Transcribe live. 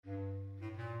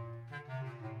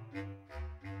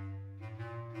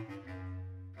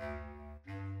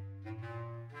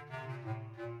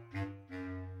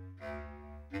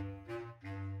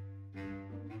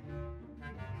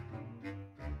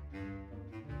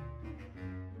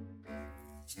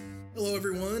Hello,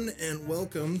 everyone, and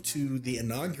welcome to the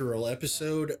inaugural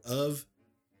episode of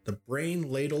the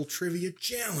Brain Ladle Trivia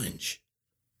Challenge.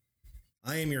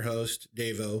 I am your host,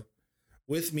 Davo.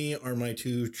 With me are my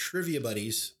two trivia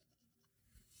buddies.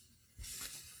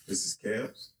 This is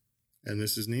Cabs. And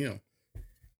this is Neil.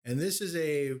 And this is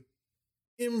a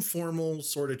informal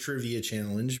sort of trivia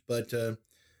challenge, but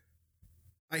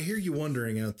I hear you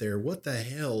wondering out there, what the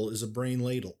hell is a brain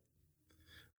ladle?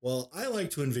 Well, I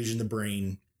like to envision the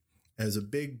brain as a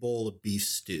big bowl of beef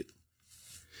stew.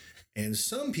 And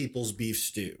some people's beef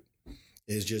stew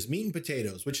is just meat and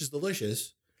potatoes, which is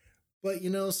delicious. But,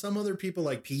 some other people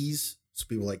like peas. Some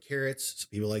people like carrots. Some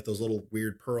people like those little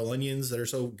weird pearl onions that are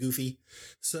so goofy.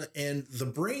 And the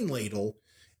brain ladle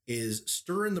is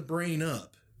stirring the brain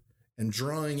up and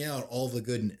drawing out all the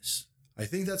goodness. I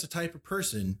think that's a type of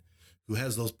person who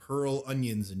has those pearl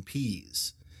onions and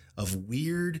peas of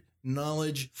weird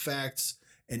knowledge, facts,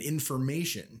 and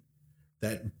information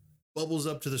that bubbles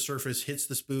up to the surface, hits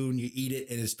the spoon, you eat it,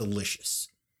 and it's delicious.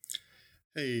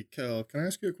 Hey, Kel, can I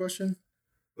ask you a question?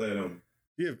 Let him.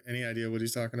 Do you have any idea what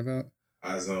he's talking about?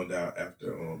 I zoned out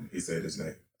after he said his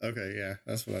name. Okay, yeah,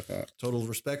 that's what I thought. Total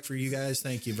respect for you guys.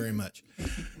 Thank you very much.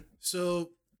 So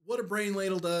what a brain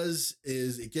ladle does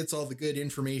is it gets all the good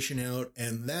information out,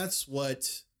 and that's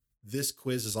what this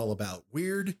quiz is all about.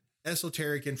 Weird,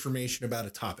 esoteric information about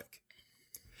a topic.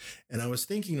 And I was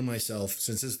thinking to myself,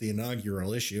 since this is the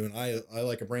inaugural issue, and I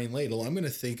like a brain ladle, I'm going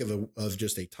to think of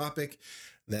just a topic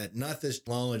that not this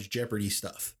knowledge Jeopardy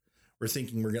stuff. We're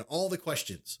thinking all the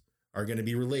questions are going to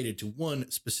be related to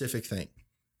one specific thing.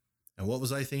 And what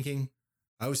was I thinking?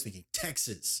 I was thinking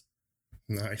Texas.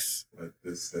 Nice. Like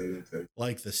the state of Texas.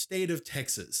 Like the state of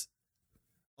Texas.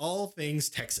 All things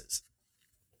Texas.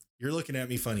 You're looking at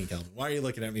me funny, Calvin. Why are you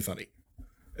looking at me funny?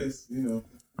 It's,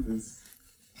 it's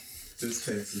just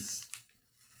Texas.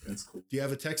 That's cool. Do you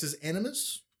have a Texas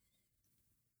animus?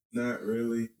 Not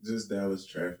really. Just Dallas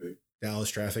traffic. Dallas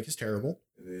traffic is terrible.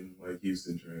 And then like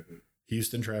Houston traffic.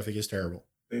 Houston traffic is terrible.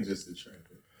 I think just the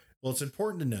traffic. Well, it's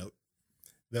important to note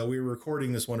that we're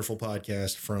recording this wonderful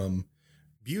podcast from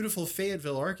beautiful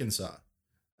Fayetteville, Arkansas,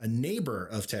 a neighbor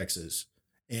of Texas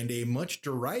and a much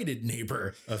derided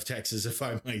neighbor of Texas, if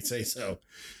I might say so.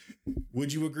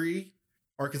 Would you agree,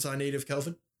 Arkansas native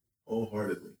Kelvin?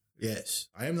 Wholeheartedly. Yes,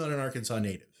 I am not an Arkansas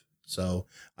native. So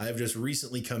I've just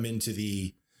recently come into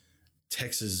the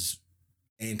Texas,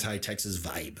 anti-Texas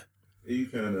vibe. You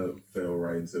kind of fell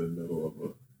right into the middle of a,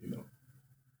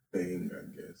 thing, I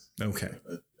guess. Okay.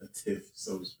 A tiff,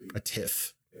 so to speak. A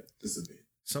tiff. Yeah, just a bit.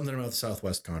 Something about the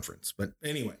Southwest Conference. But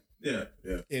anyway. Yeah.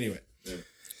 Anyway. Yeah.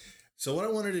 So what I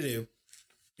wanted to do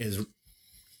is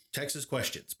Texas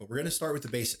questions, but we're going to start with the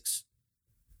basics.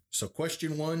 So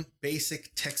question 1,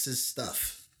 basic Texas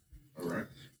stuff. All right.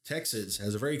 Texas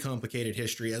has a very complicated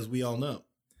history, as we all know.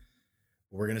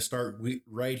 We're going to start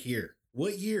right here.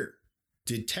 What year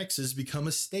did Texas become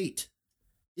a state?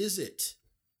 Is it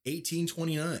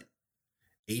 1829,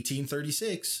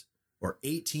 1836, or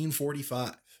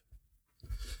 1845?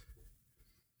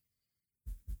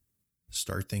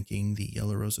 Start thinking the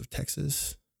Yellow Rose of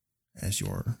Texas as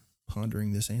you're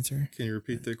pondering this answer. Can you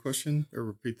repeat the question or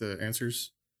repeat the answers?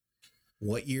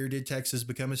 What year did Texas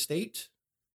become a state?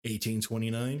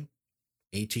 1829,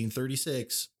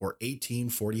 1836, or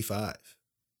 1845?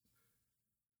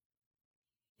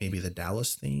 Maybe the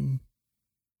Dallas theme?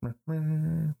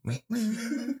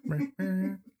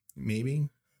 Maybe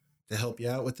to help you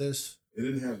out with this. It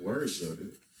didn't have words, though, did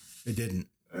it? It didn't.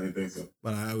 I didn't think so.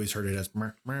 But I always heard it as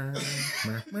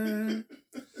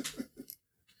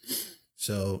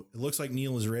So it looks like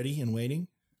Neil is ready and waiting.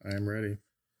 I am ready.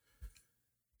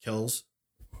 Kells,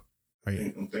 are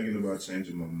you? I'm thinking about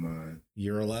changing my mind.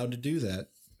 You're allowed to do that.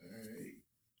 All right.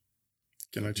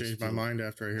 Can I change my mind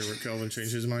after I hear what Kelvin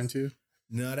changed his mind to?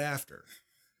 Not after.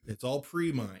 It's all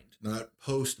pre-mind, not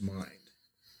post-mind.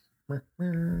 Come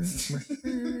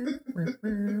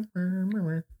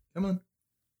on.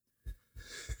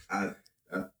 I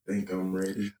think I'm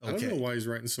ready. I don't know why he's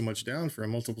writing so much down for a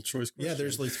multiple choice question. Yeah,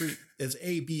 there's like 3. It's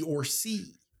A, B, or C. I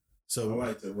So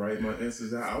like to write my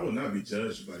answers out. I will not be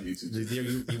judged by you two.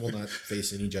 you will not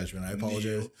face any judgment. I apologize.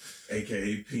 Neil,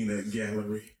 AKA Peanut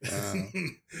Gallery.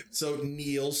 So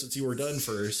Neil, since you were done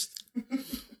first,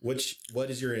 what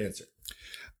is your answer?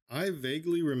 I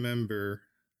vaguely remember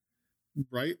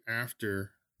right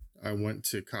after I went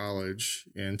to college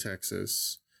in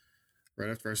Texas, right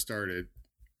after I started,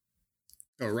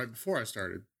 right before I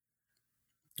started,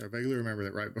 I vaguely remember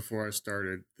that right before I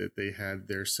started that they had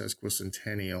their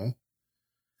sesquicentennial,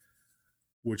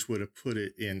 which would have put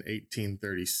it in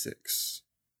 1836.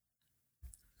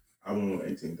 I went with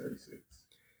 1836.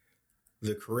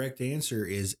 The correct answer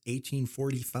is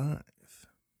 1845.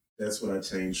 That's what I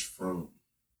changed from.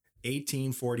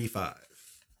 1845.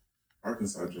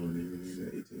 Arkansas joined the Union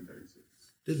in 1836.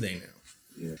 Did they now?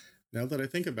 Yeah. Now that I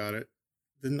think about it,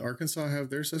 didn't Arkansas have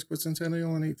their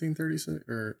sesquicentennial in 1836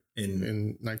 or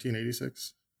in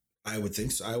 1986? I would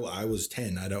think so. I was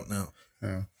 10. I don't know.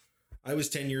 Oh. I was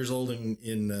 10 years old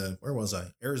in where was I?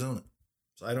 Arizona.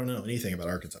 So I don't know anything about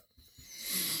Arkansas.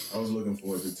 I was looking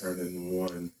forward to turning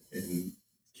one in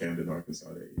Camden, Arkansas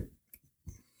that year.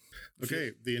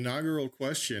 Okay, the inaugural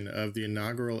question of the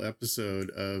inaugural episode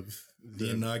of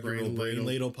The inaugural Brain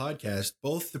Ladle podcast.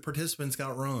 Both the participants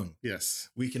got wrong. Yes.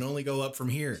 We can only go up from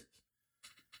here.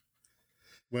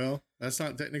 Well, that's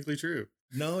not technically true.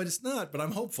 No, it's not, but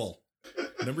I'm hopeful.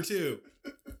 Number 2.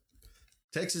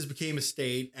 Texas became a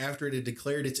state after it had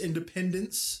declared its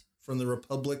independence from the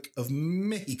Republic of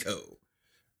Mexico.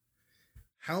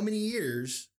 How many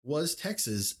years was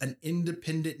Texas an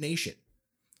independent nation?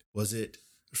 Was it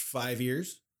 5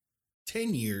 years,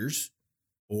 10 years,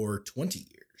 or 20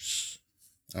 years?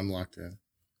 I'm locked in.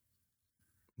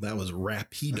 That was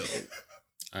rapido.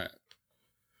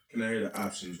 Can I hear the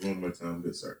options one more time,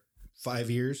 good sir? 5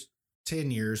 years,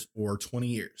 10 years, or 20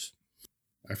 years?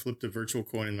 I flipped a virtual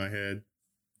coin in my head.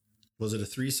 Was it a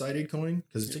 3-sided coin?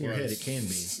 Because it's in your head. It can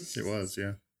be. It was,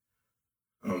 yeah.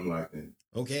 I'm locked in.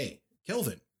 Okay.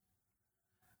 Kelvin.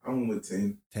 I went with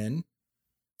 10. 10.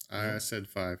 I said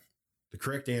 5. The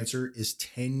correct answer is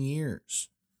 10 years.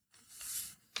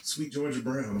 Sweet Georgia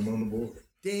Brown, I'm on the board.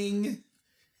 Ding.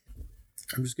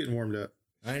 I'm just getting warmed up.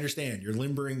 I understand. You're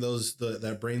limbering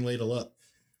that brain ladle up.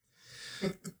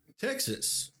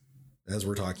 Texas, as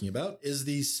we're talking about, is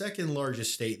the second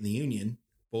largest state in the Union,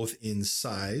 both in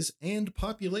size and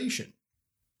population.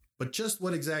 But just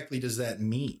what exactly does that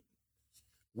mean?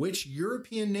 Which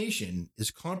European nation is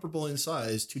comparable in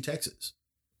size to Texas?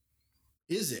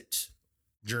 Is it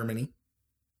Germany?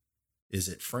 Is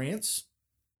it France?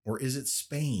 Or is it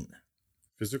Spain?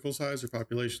 Physical size or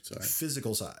population size?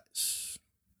 Physical size.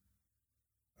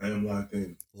 I am locked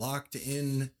in. Locked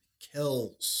in,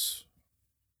 Kells.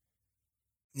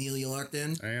 Neil, you locked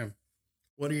in? I am.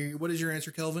 What is your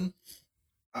answer, Kelvin?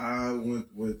 I went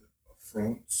with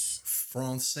France.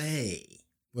 Francais.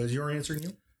 What is your answer,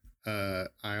 Neil?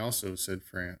 I also said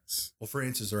France. Well,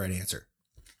 France is the right answer.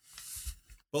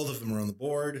 Both of them are on the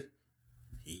board.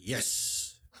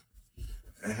 Yes.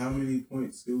 And how many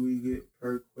points do we get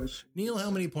per question? Neil, how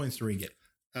many points do we get?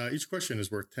 Each question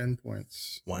is worth 10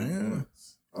 points. Wow.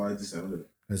 I like the sound of it.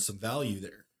 There's some value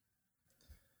there.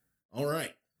 All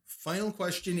right. Final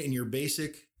question in your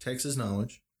basic Texas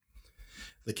knowledge.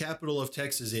 The capital of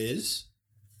Texas is?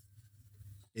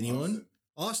 Anyone?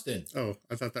 Austin. Oh,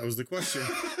 I thought that was the question.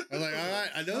 I was like, all right,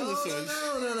 I know this one.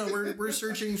 No. We're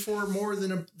searching for more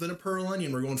than a pearl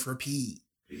onion. We're going for a P.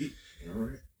 All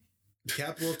right. The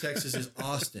capital of Texas is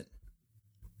Austin.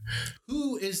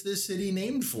 Who is this city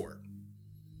named for?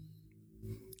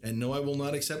 And no, I will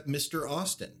not accept Mr.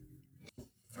 Austin.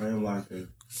 I am locked in.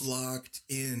 Locked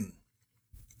in.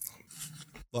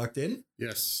 Locked in?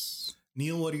 Yes.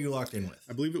 Neil, what are you locked in with?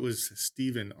 I believe it was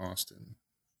Stephen Austin.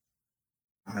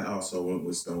 I also went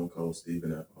with Stone Cold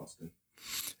Stephen F. Austin.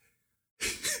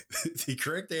 The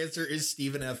correct answer is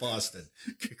Stephen F. Austin.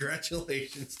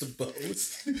 Congratulations to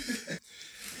both.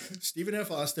 Stephen F.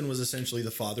 Austin was essentially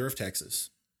the father of Texas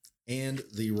and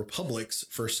the Republic's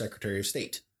first Secretary of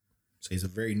State. So he's a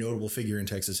very notable figure in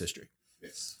Texas history.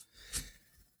 Yes.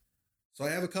 So I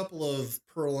have a couple of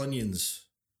pearl onions.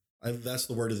 That's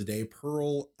the word of the day,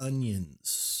 pearl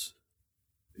onions.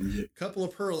 Yeah. A couple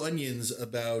of pearl onions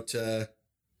about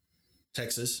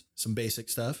Texas, some basic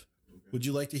stuff. Okay. Would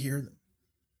you like to hear them?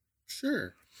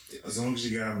 Sure. As long as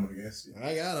you got them, I guess. Yeah.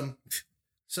 I got them.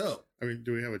 So, I mean,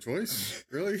 do we have a choice?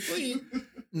 Really?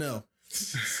 no.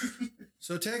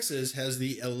 So Texas has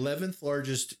the 11th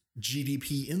largest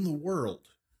GDP in the world.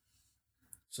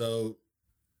 So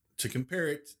to compare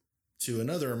it to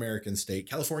another American state,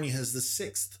 California has the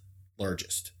 6th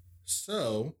largest.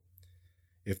 So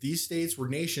if these states were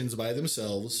nations by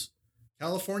themselves,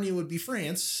 California would be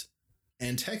France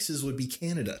and Texas would be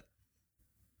Canada.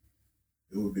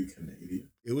 It would be Canadian.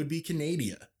 It would be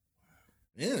Canada.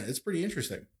 Yeah, it's pretty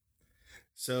interesting.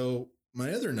 So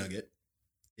my other nugget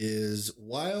is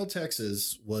while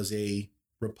Texas was a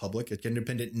republic, an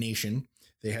independent nation,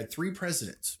 they had 3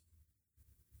 presidents.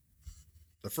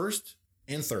 The first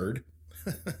and third.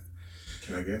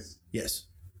 Can I guess? Yes.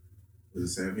 Was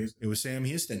it Sam Houston? It was Sam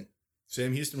Houston.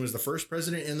 Sam Houston was the first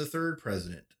president and the third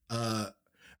president.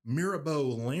 Mirabeau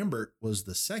Lambert was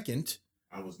the second.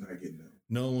 I was not getting that.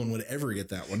 No one would ever get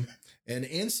that one. And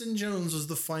Anson Jones was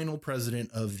the final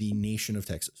president of the nation of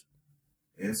Texas.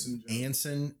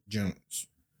 Anson Jones.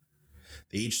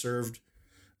 They each served,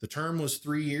 the term was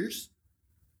 3 years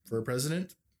for a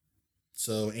president.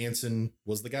 So Anson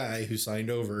was the guy who signed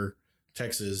over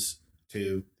Texas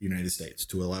to the United States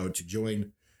to allow it to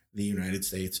join the United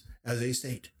States as a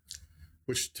state.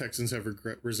 Which Texans have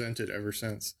resented ever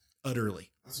since.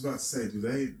 Utterly. I was about to say, do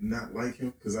they not like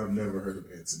him? Because I've never heard of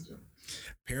Anson Jones.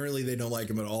 Apparently they don't like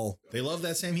him at all. They love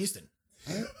that Sam Houston.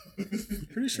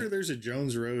 Pretty sure there's a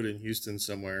Jones Road in Houston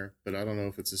somewhere, but I don't know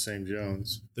if it's the same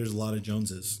Jones. There's a lot of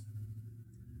Joneses.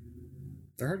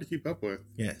 They're hard to keep up with.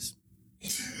 Yes.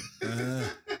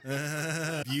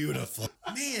 Beautiful.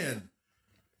 Man.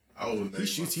 I will name He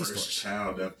shoots, my he first scores.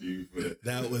 child after you for that.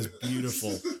 That was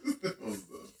beautiful. That was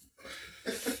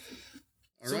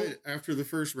All right, after the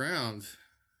first round,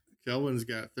 Kelvin's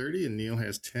got 30 and Neil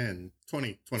has 10.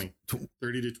 20.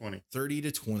 30 to 20. 30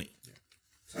 to 20.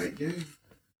 tight game.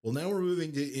 Well, now we're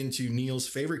moving into Neil's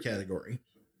favorite category.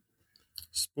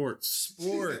 Sports.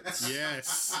 Sports.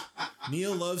 Yes.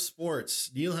 Neil loves sports.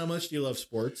 Neil, how much do you love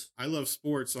sports? I love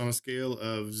sports on a scale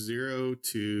of 0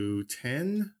 to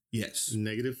 10, Yes.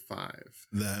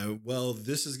 -5. Well,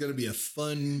 this is going to be a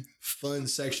fun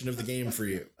section of the game for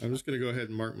you. I'm just going to go ahead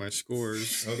and mark my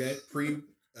scores. Okay.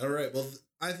 All right. Well,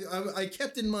 I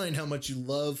kept in mind how much you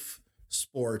love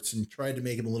sports and tried to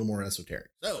make it a little more esoteric.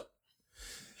 So,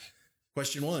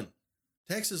 question 1.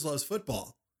 Texas loves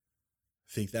football.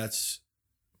 I think that's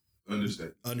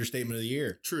understatement of the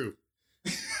year. True.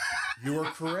 You are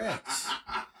correct.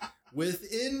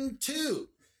 Within 2,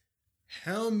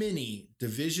 how many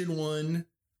Division I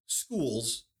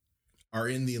schools are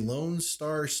in the Lone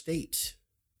Star State?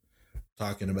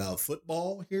 Talking about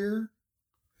football here.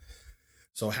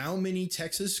 So how many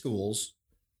Texas schools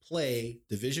play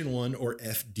Division I or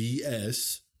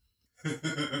FDS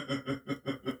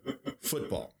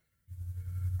football?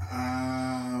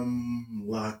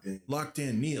 Locked in. Locked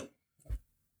in, Neil.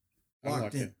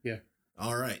 Locked in. Yeah.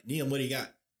 All right, Neil, what do you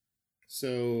got?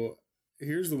 So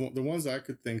here's the ones I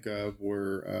could think of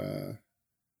were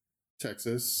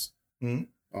Texas,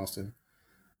 Austin,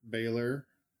 Baylor,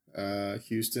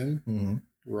 Houston,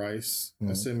 Rice,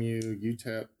 SMU,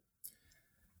 UTEP,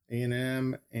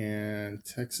 A&M, and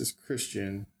Texas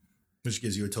Christian. Which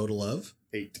gives you a total of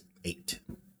 8. 8.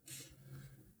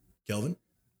 Kelvin,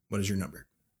 what is your number?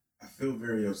 I feel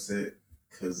very upset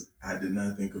because I did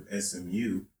not think of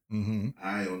SMU.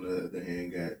 I, on the other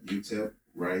hand, got UTEP,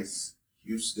 Rice,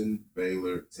 Houston,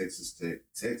 Baylor, Texas Tech,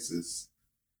 Texas,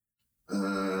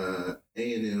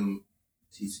 A&M,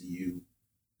 TCU.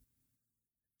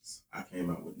 I came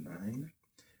out with 9.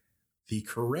 The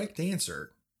correct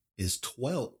answer is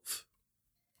 12.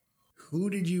 Who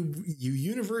did you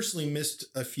universally missed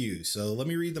a few, so let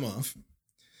me read them off.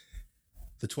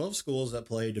 The 12 schools that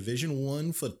play Division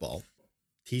I football: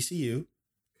 TCU,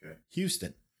 Okay.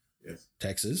 Houston, Yes.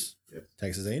 Texas, Yes.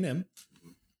 Texas A&M,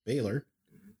 Baylor,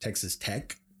 Texas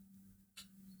Tech.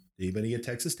 Did anybody get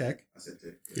Texas Tech? I said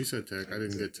Tech. You said Tech. I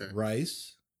didn't get Tech.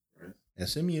 Rice, Right.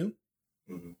 SMU,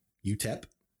 Mm-hmm. UTEP,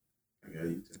 I got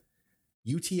UTEP.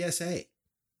 UTSA,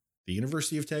 the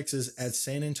University of Texas at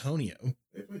San Antonio.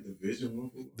 They play Division I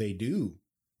football. They do.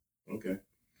 Okay.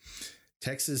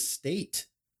 Texas State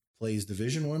plays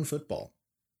Division I football.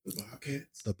 The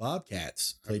Bobcats. The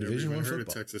Bobcats play I've never Division I even heard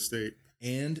football. of Texas State.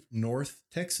 And North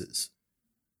Texas.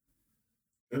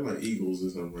 They're like Eagles or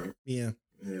something, right? Yeah.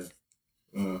 Yeah.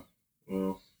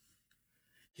 Well,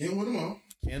 can't win them all,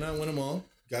 Cannot win them all.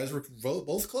 Guys were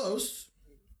both close.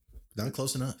 Not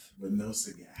close enough. but no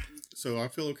cigar. So I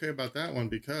feel okay about that one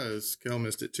because Kel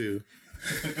missed it too.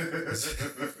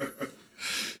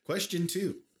 Question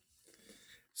 2.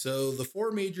 So the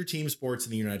 4 major team sports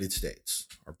in the United States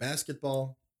are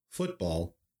basketball,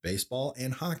 football, baseball,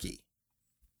 and hockey.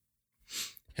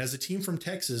 Has a team from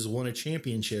Texas won a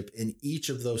championship in each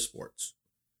of those sports?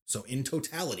 So in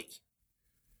totality,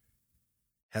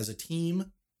 has a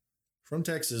team from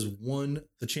Texas won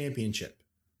the championship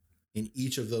in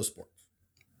each of those sports?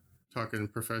 Talking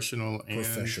professional and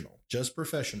Professional. Just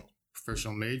professional.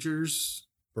 professional majors.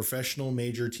 Professional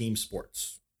major team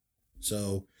sports.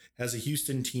 So has a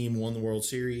Houston team won the World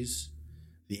Series,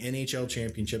 the NHL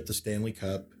championship, the Stanley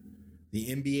Cup, the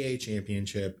NBA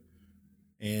championship,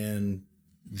 and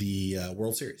the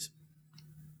World Series?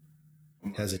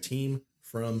 Has a team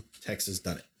from Texas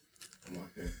done it? I'm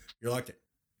locked in. You're locked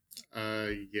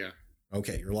in. Yeah.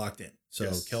 Okay, you're locked in. So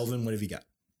Yes. Kelvin, what have you got?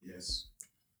 Yes.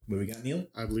 What have we got, Neil?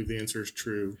 I believe the answer is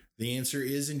true. The answer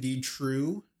is indeed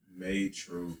true. Made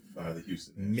true by the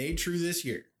Houston. Made true this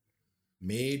year.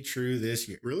 Made true this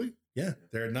year. Really? Yeah,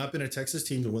 there had not been a Texas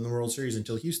team to win the World Series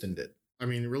until Houston did. I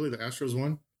mean, really, the Astros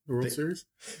won the World They- Series?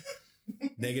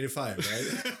 -5,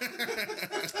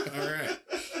 right? All right.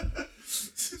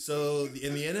 So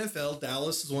in the NFL,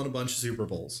 Dallas has won a bunch of Super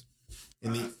Bowls.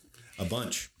 A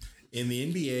bunch. In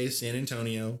the NBA, San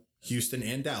Antonio, Houston,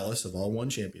 and Dallas have all won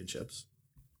championships.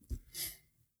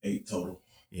 8 total.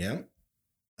 Yeah.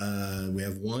 We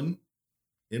have 1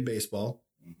 in baseball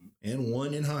and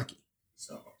 1 in hockey.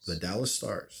 Stars. The Dallas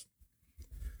Stars.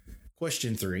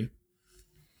 Question 3.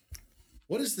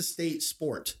 What is the state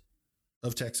sport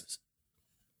of Texas?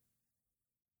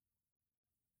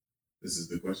 This is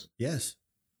the question. Yes.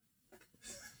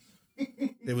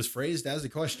 It was phrased as a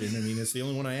question. I mean, it's the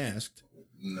only one I asked.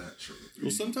 Not true.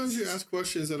 Well, sometimes you ask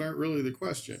questions that aren't really the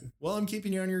question. Well, I'm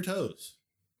keeping you on your toes.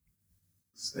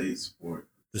 State sport.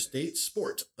 The state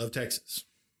sport of Texas.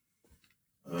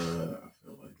 I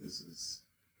feel like this is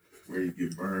where you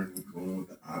get burned with going with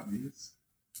the obvious.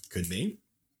 Could be.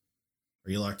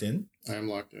 Are you locked in? I am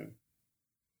locked in.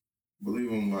 I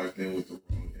believe I'm locked in with the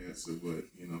wrong answer, but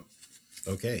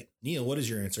Okay. Neil, what is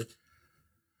your answer?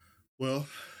 Well,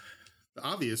 the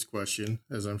obvious question,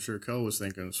 as I'm sure Kel was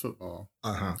thinking, is football.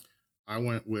 Uh-huh. I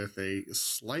went with a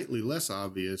slightly less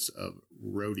obvious of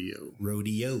rodeo.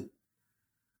 Rodeo.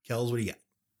 Kels, what do you got?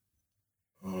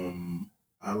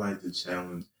 I like the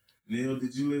challenge. Neil,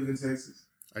 did you live in Texas?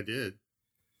 I did.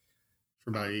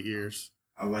 For about 8 years.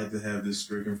 I like to have this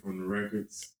stricken from the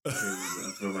records because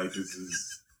I feel like this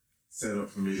is set up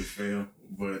for me to fail.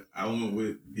 But I went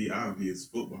with the obvious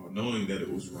football, knowing that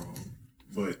it was wrong.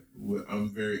 But I'm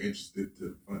very interested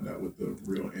to find out what the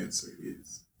real answer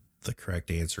is. The correct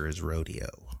answer is rodeo.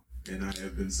 And I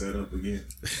have been set up again.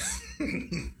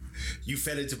 You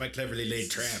fell into my cleverly laid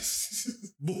traps.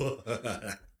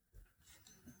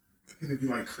 It'd be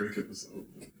like cricket or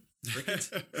something.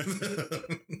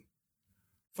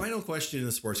 Final question in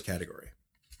the sports category.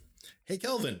 Hey,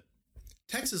 Kelvin,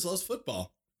 Texas loves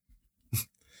football.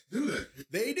 Do they?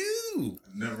 They do.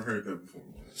 I've never heard that before.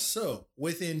 So,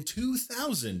 within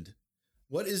 2,000,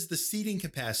 what is the seating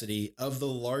capacity of the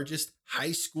largest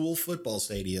high school football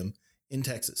stadium in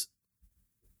Texas?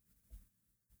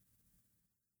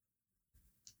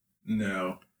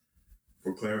 Now,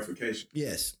 for clarification.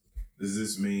 Yes. Does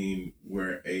this mean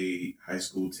where a high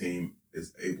school team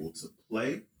is able to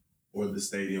play or the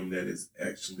stadium that is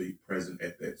actually present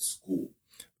at that school?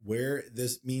 Where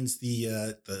this means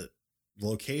the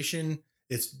location,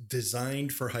 it's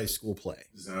designed for high school play.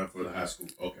 Designed for the high school.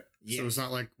 Okay. Yeah. So it's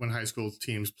not like when high school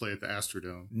teams play at the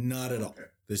Astrodome. Not at all.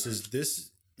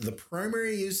 The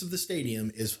primary use of the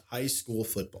stadium is high school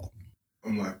football.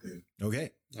 I'm locked in.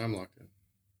 Okay. I'm locked in.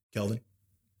 Kelvin?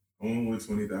 I went with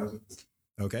 20,000.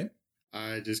 Okay.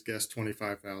 I just guessed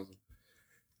 25,000.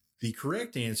 The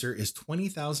correct answer is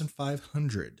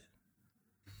 20,500.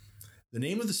 The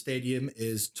name of the stadium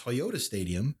is Toyota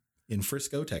Stadium in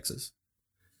Frisco, Texas.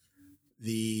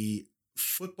 The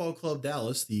Football Club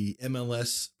Dallas, the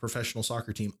MLS professional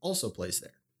soccer team, also plays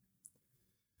there.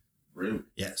 Really?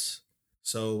 Yes.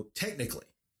 So technically,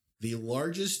 the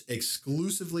largest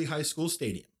exclusively high school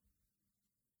stadium,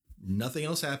 nothing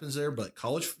else happens there but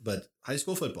high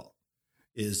school football,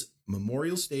 is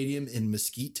Memorial Stadium in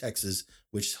Mesquite, Texas,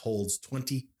 which holds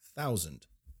 20,000.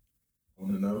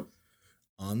 On the nose?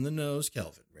 On the nose,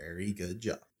 Kelvin. Very good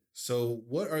job. So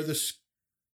what are the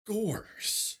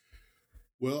scores?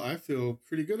 Well, I feel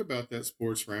pretty good about that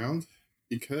sports round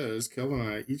because Kelvin and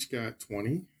I each got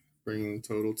 20, bringing the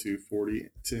total to 40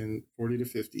 to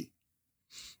 50.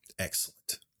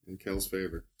 Excellent. In Kel's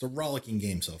favor. It's a rollicking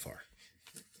game so far.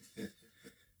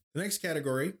 The next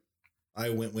category I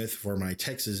went with for my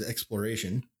Texas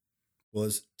exploration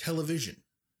was television.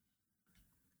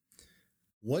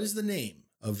 What is the name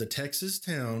of the Texas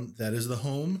town that is the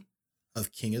home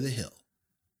of King of the Hill?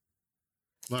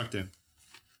 Locked in.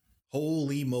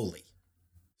 Holy moly.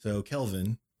 So,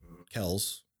 Kelvin,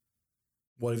 Kels,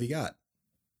 what have you got?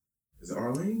 Is it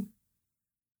Arlene?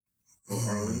 Oh,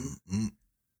 Arlene?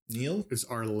 Neil? It's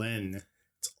Arlen.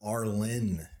 It's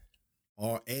Arlen.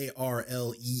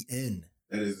 Arlen.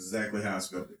 That is exactly how I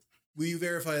spelled it. Will you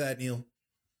verify that, Neil?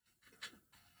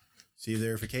 See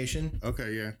verification?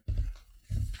 Okay, yeah.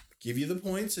 Give you the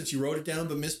point since you wrote it down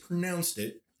but mispronounced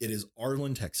it. It is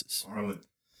Arlen, Texas. Arlen.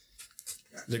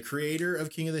 Gotcha. The creator of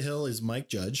King of the Hill is Mike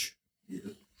Judge.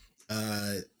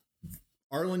 Yeah.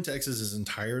 Arlen, Texas is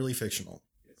entirely fictional,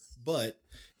 Yes. but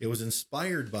it was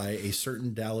inspired by a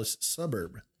certain Dallas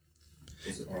suburb.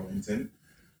 Was it Arlington?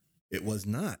 It was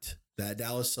not. That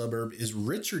Dallas suburb is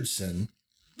Richardson,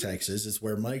 Texas. It's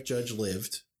where Mike Judge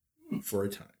lived for a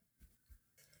time.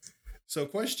 So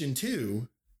question 2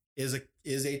 is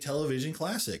a television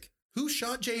classic. Who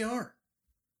shot JR?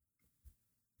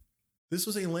 This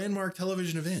was a landmark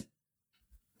television event.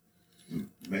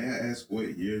 May I ask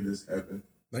what year this happened?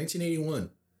 1981.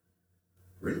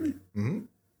 Really? Mm-hmm.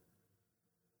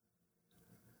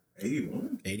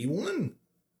 81? 81.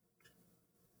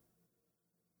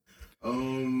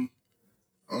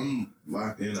 I'm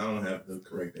locked in. I don't have the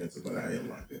correct answer, but I am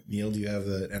locked in. Neil, do you have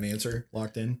an answer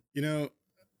locked in? You know,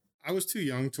 I was too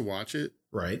young to watch it,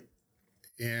 Right.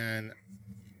 and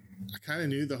I kind of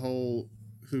knew the whole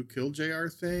who killed JR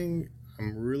thing.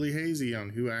 I'm really hazy on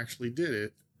who actually did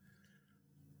it.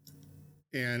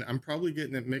 And I'm probably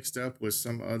getting it mixed up with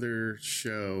some other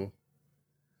show,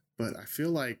 but I feel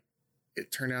like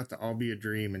it turned out to all be a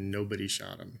dream and nobody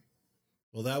shot him.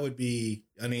 Well, that would be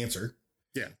an answer.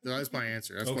 Yeah, that's my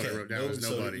answer. That's what I wrote down. Was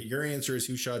nobody. So your answer is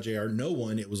who shot JR? No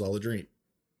one. It was all a dream.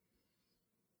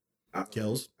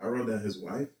 Kells? I wrote down his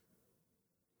wife.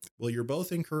 Well, you're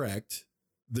both incorrect.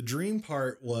 The dream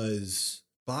part was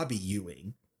Bobby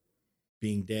Ewing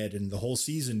being dead and the whole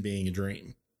season being a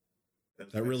dream.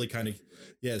 That really kind of,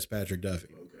 yeah, it's Patrick Duffy.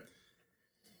 Okay.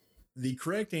 The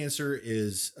correct answer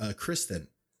is Kristen.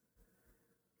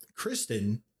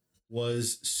 Kristen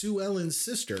was Sue Ellen's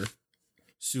sister.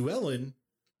 Sue Ellen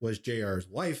was JR's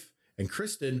wife, and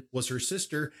Kristen was her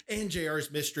sister and JR's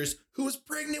mistress, who was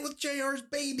pregnant with JR's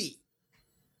baby.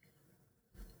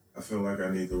 I feel like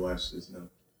I need to watch this now.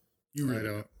 You I really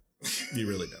don't. You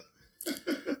really don't.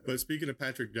 But speaking of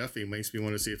Patrick Duffy, makes me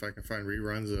want to see if I can find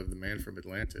reruns of The Man from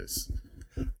Atlantis.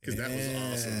 Because that was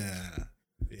awesome.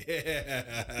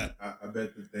 Yeah. I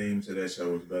bet the theme to that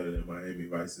show was better than Miami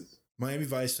Vice's. Miami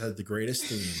Vice had the greatest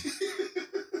theme,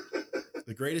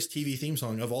 the greatest TV theme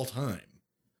song of all time.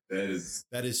 That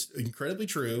is incredibly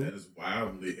true. That is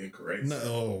wildly incorrect.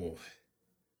 No.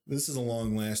 This is a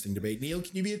long-lasting debate. Neil,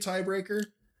 can you be a tiebreaker?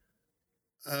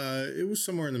 It was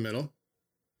somewhere in the middle.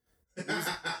 It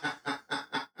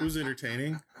was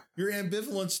entertaining. Your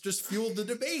ambivalence just fueled the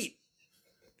debate.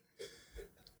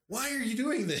 Why are you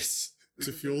doing this?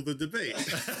 To fuel the debate.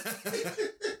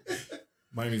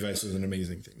 Miami Vice is an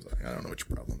amazing theme song. I don't know what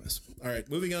your problem is. All right,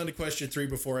 moving on to question 3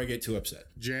 before I get too upset.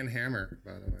 Jan Hammer,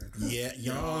 by the way. Yeah,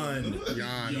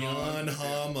 Jan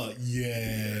Hammer.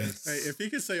 Yes. Hey, if he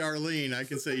can say Arlene, I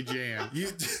can say Jan.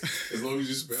 As long as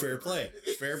you spell Fair it play.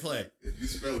 right. Fair play. If you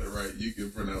spell it right, you can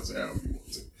pronounce it however you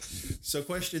want to. So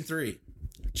question 3.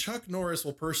 Chuck Norris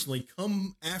will personally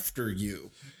come after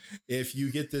you if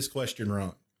you get this question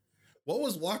wrong. What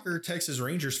was Walker, Texas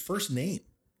Rangers' first name?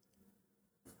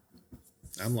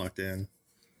 I'm locked in.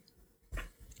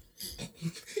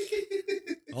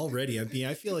 Already,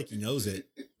 I feel like he knows it.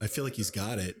 I feel like he's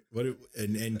got it.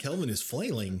 And Kelvin is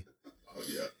flailing. Oh,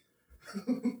 yeah.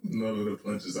 None of the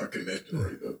punches are connected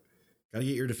right though. Got to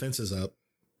get your defenses up.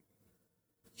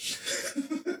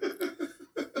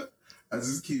 I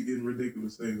just keep getting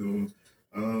ridiculous things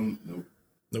on.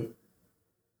 Nope.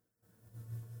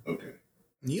 Okay.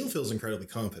 Neil feels incredibly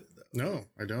confident, though. No,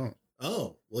 I don't.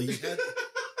 Oh, well, you had...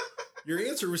 Your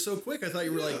answer was so quick. I thought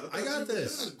you were like, I got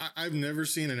this. I've never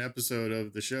seen an episode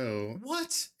of the show.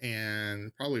 What?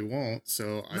 And probably won't.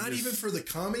 So Not even for the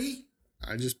comedy?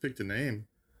 I just picked a name.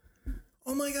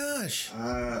 Oh my gosh.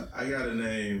 I got a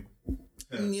name.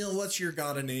 Neil, what's your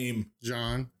gotta name?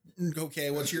 John. Okay,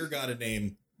 what's your gotta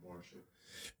name? Marshall.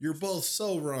 You're both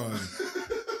so wrong.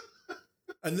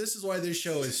 And this is why this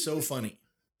show is so funny.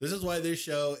 This is why this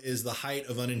show is the height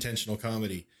of unintentional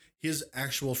comedy. His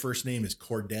actual first name is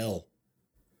Cordell.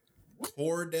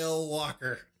 Cordell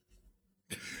Walker.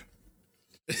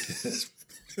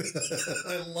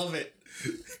 I love it.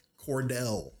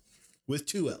 Cordell with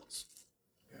 2 L's.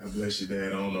 God bless you, Dad.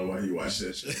 I don't know why you watch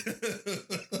that show.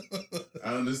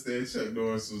 I understand Chuck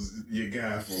Norris was your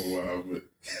guy for a while, but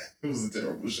it was a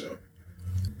terrible show.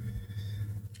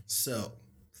 So,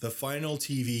 the final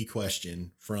TV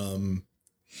question from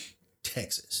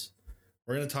Texas.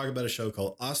 We're going to talk about a show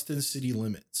called Austin City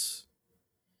Limits.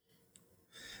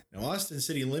 Now, Austin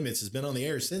City Limits has been on the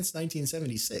air since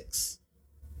 1976,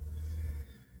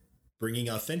 bringing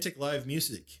authentic live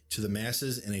music to the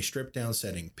masses in a stripped-down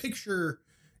setting. Picture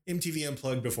MTV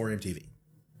Unplugged before MTV.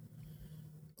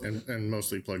 And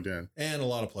mostly plugged in. And a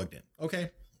lot of plugged in.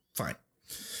 Okay, fine.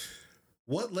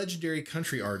 What legendary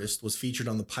country artist was featured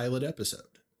on the pilot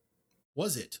episode?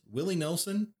 Was it Willie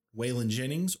Nelson, Waylon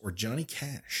Jennings, or Johnny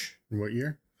Cash? What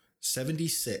year?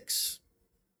 76.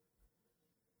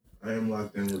 I am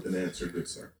locked in with an answer, good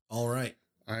sir. All right.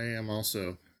 I am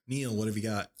also. Neil, what have you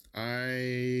got?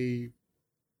 I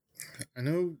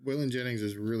know Waylon Jennings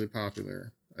is really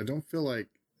popular. I don't feel like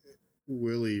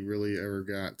Willie really ever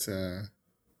got the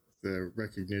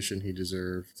recognition he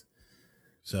deserved.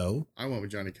 So? I went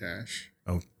with Johnny Cash.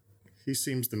 Oh. He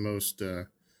seems the most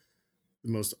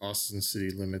Austin City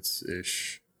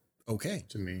Limits-ish Okay.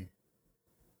 to me.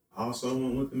 I also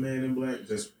went with the Man in Black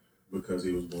just because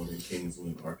he was born in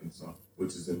Kingsland, Arkansas,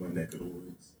 which is in my neck of the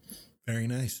woods. Very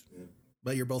nice. Yeah.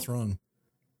 But you're both wrong.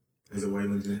 Is it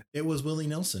Waylon Jennings? It was Willie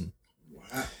Nelson.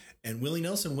 Wow. And Willie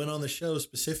Nelson went on the show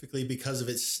specifically because of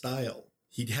its style.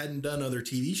 He hadn't done other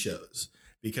TV shows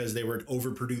because they were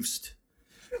overproduced.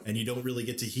 And you don't really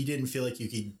get to, he didn't feel like you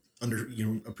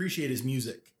could appreciate his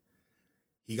music.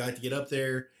 He got to get up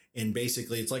there and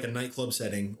basically it's like a nightclub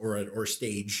setting or a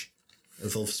stage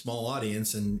with a small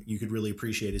audience and you could really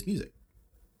appreciate his music.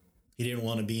 He didn't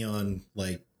want to be on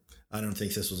like, I don't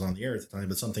think this was on the air at the time,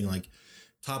 but something like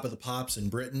Top of the Pops in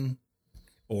Britain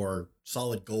or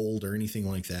Solid Gold or anything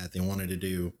like that. They wanted to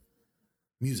do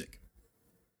music.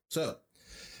 So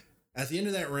at the end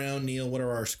of that round, Neil, what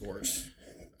are our scores?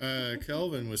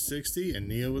 Kelvin was 60 and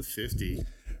Neil with 50.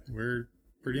 We're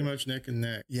pretty much neck and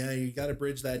neck. Yeah, you got to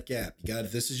bridge that gap.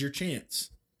 This is your chance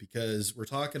because we're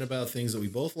talking about things that we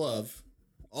both love.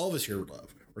 All of us here would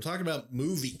love. We're talking about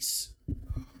movies.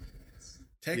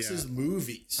 Texas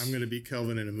movies. I'm going to beat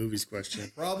Kelvin in a movies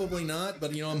question. Probably not,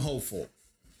 but I'm hopeful.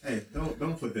 Hey,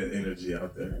 don't put that energy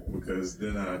out there because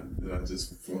then I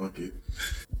just flunk it.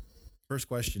 First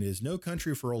question is No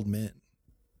Country for Old Men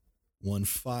won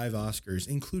 5 Oscars,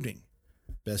 including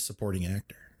Best Supporting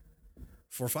Actor.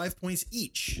 For 5 points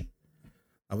each,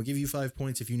 I will give you 5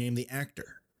 points if you name the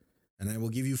actor, and I will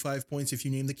give you 5 points if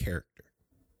you name the character.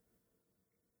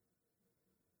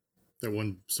 That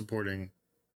one supporting.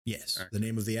 Yes, actor. The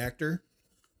name of the actor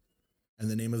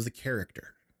and the name of the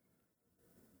character.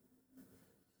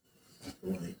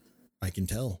 Blank. I can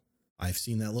tell. I've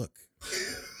seen that look.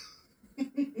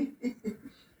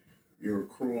 You're a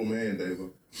cruel man, David.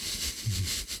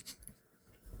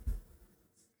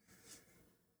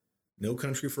 No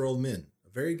Country for Old Men. A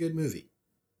very good movie.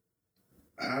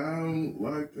 I'm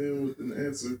locked in with an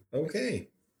answer. Okay.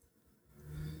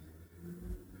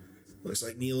 Looks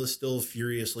like Neil is still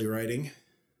furiously writing.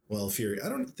 Well, I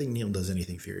don't think Neil does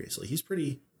anything furiously. He's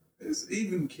pretty It's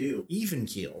even keel. even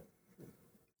keel.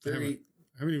 I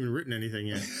haven't even written anything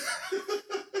yet.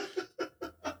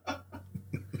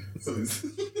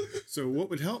 So what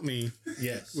would help me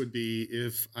Yes. would be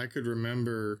if I could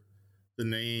remember the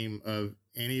name of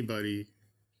anybody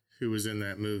who was in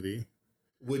that movie.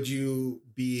 Would you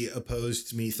be opposed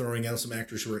to me throwing out some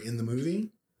actors who are in the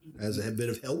movie as a bit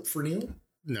of help for Neil?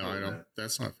 No, I don't.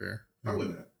 That's not fair. I would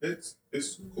not. It's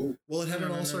cool. Well, it had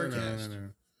an all-star no, cast.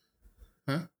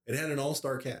 Huh? It had an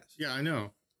all-star cast. Yeah, I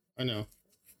know. I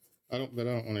don't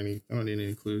need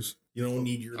any clues. You don't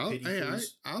need your pity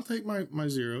clues? I'll take my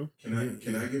 0. Can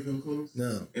I give him clues?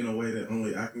 No. In a way that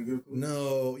only I can give clues?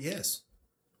 No. Yes.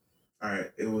 All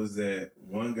right. It was that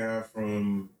one guy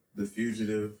from The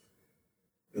Fugitive.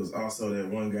 It was also that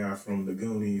one guy from The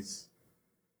Goonies.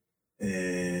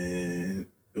 And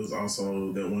it was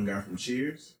also that one guy from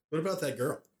Cheers. What about that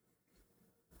girl?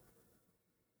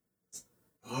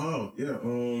 Oh, yeah.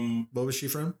 What was she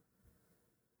from?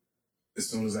 As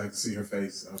soon as I can see her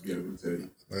face, I'll be able to tell you.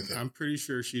 Okay. I'm pretty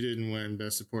sure she didn't win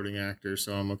Best Supporting Actor,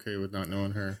 so I'm okay with not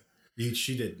knowing her.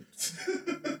 She didn't.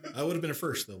 I would have been a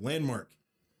first, though. Landmark.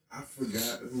 I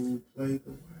forgot who played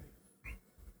the wife.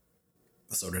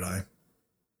 So did I.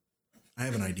 I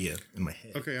have an idea in my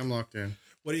head. Okay, I'm locked in.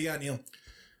 What do you got, Neil?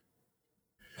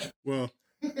 Well,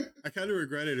 I kind of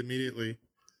regret it immediately,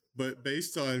 but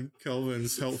based on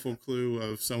Kelvin's helpful clue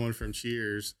of someone from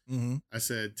Cheers, I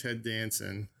said Ted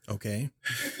Danson. Okay.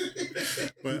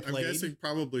 But I'm guessing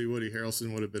probably Woody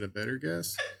Harrelson would have been a better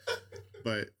guess.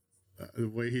 But the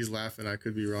way he's laughing, I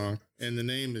could be wrong. And the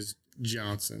name is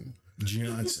Johnson.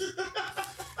 Johnson.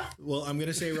 Well, I'm going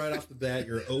to say right off the bat,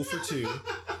 you're 0 for 2.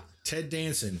 Ted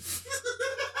Danson.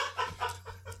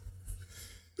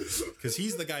 Because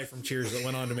he's the guy from Cheers that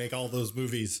went on to make all those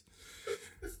movies.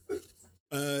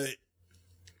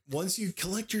 Once you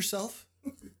collect yourself,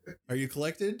 are you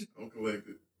collected? I'm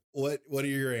collected. What are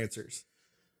your answers?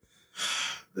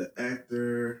 The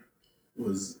actor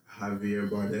was Javier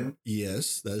Bardem.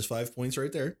 Yes, that is 5 points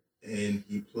right there. And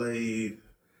he played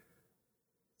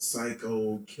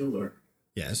psycho killer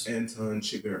Yes, Anton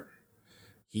Chigurh.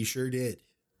 he sure did.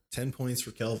 10 points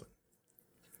for Kelvin.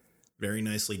 Very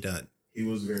nicely done. He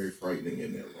was very frightening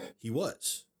in that role. He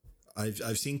was.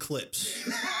 I've seen clips.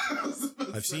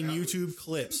 I've seen YouTube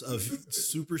clips of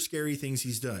super scary things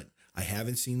he's done. I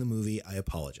haven't seen the movie. I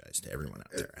apologize to everyone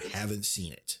out there. I haven't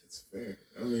seen it. It's fair.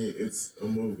 I mean, it's a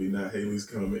movie, not Haley's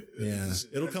Comet. Yeah,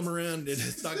 it'll come around.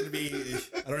 It's not going to be.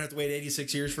 I don't have to wait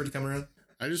 86 years for it to come around.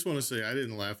 I just want to say I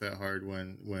didn't laugh that hard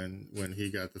when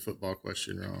he got the football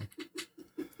question wrong.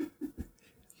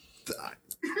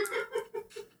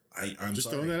 I'm just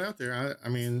sorry. throwing that out there. I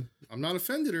mean, I'm not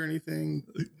offended or anything,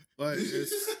 but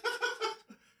it's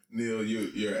Neil,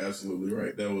 you're absolutely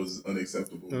right. That was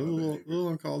unacceptable. a little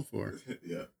uncalled for.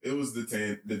 Yeah, it was the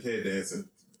Ted Danson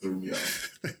threw me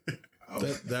off.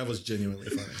 That was genuinely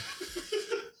funny.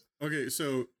 Okay,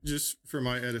 so just for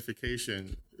my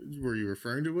edification, were you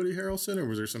referring to Woody Harrelson or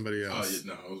was there somebody else?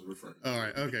 No, I was referring. All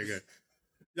right. Okay. Good.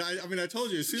 Yeah, I mean, I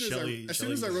told you as soon as Shelley-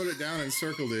 I wrote it down and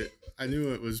circled it, I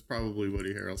knew it was probably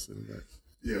Woody Harrelson. But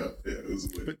Yeah, it was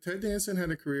weird. But Ted Danson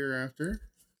had a career after.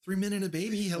 3 Men and a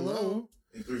Baby. Hello.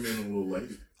 And 3 Men and a Little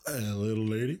Lady. A little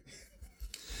lady.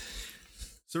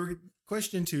 So,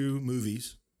 question 2,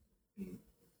 movies.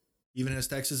 Even has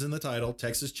Texas in the title,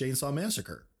 Texas Chainsaw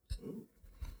Massacre. Ooh.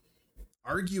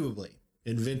 Arguably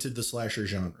invented the slasher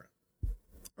genre.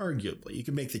 Arguably, you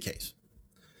can make the case.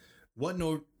 What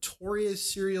notorious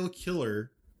serial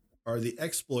killer are the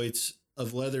exploits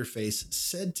of Leatherface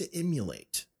said to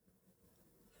emulate?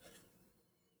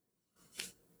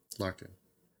 Locked in.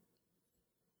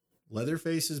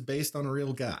 Leatherface is based on a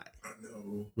real guy, I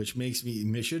know. which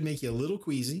should make you a little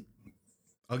queasy.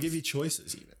 I'll give you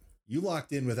choices even. You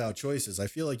locked in without choices. I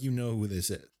feel like you know who this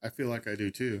is. I feel like I do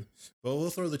too. Well, we'll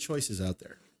throw the choices out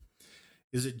there.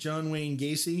 Is it John Wayne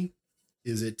Gacy?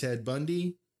 Is it Ted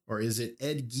Bundy? Or is it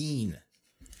Ed Gein?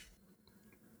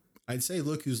 I'd say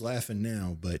look who's laughing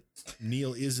now, but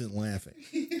Neil isn't laughing.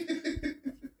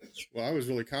 Well, I was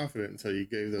really confident until you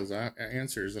gave those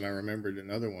answers, and I remembered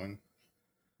another one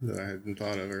that I hadn't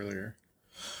thought of earlier.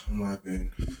 I'm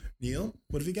laughing. Neil,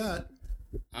 what have you got?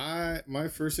 My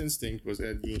first instinct was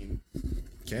Ed Gein.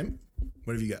 Kim,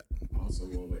 what have you got? Also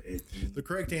going with Ed Gein. The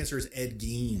correct answer is Ed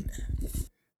Gein.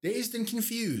 Dazed and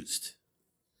Confused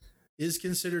is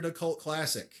considered a cult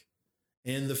classic.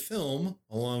 And the film,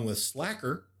 along with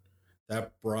Slacker,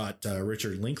 that brought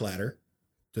Richard Linklater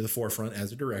to the forefront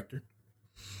as a director.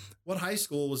 What high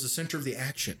school was the center of the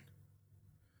action?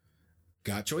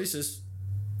 Got choices.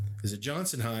 Is it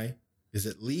Johnson High? Is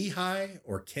it Lee High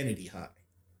or Kennedy High?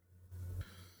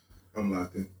 I'm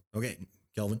locked in. Okay,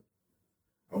 Kelvin.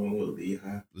 I went with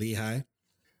Lehigh. Lee High.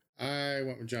 I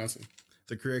went with Johnson.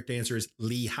 The correct answer is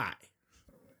Lee High.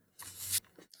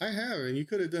 I have, and you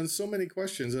could have done so many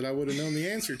questions that I would have known the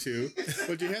answer to,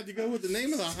 but you had to go with the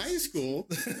name of the high school,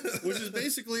 which is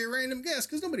basically a random guess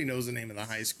because nobody knows the name of the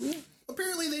high school.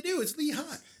 Apparently they do. It's Lee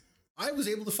High. I was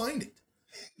able to find it.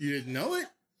 You didn't know it,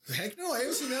 Heck no, I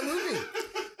haven't seen that movie.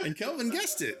 and Kelvin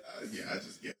guessed it. Yeah, I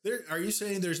just get. Are you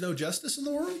saying there's no justice in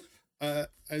the world?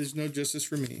 There's no justice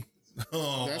for me.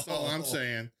 Oh, That's all I'm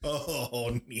saying.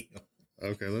 Oh, Neil.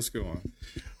 Okay, let's go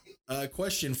on.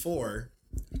 Question 4.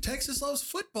 Texas loves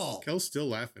football. Kel's still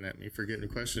laughing at me for getting the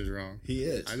questions wrong. He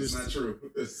is. It's not true.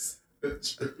 It's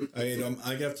true. I mean,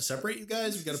 I have to separate you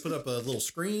guys. We've got to put up a little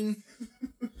screen.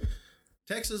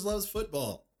 Texas loves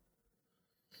football.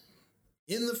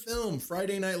 In the film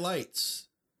Friday Night Lights,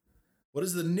 what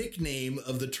is the nickname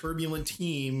of the turbulent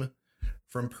team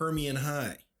from Permian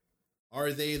High?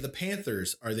 Are they the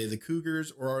Panthers? Are they the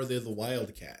Cougars? Or are they the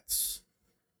Wildcats?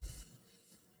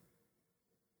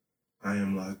 I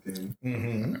am locked in.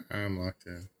 Mm-hmm. I'm locked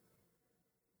in.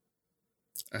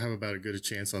 I have about as good a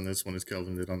chance on this one as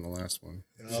Kelvin did on the last one.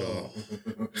 So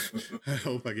I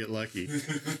hope I get lucky.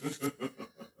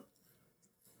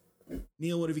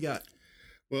 Neil, what have you got?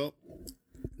 Well,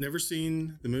 never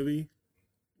seen the movie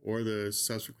or the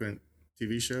subsequent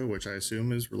TV show, which I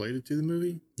assume is related to the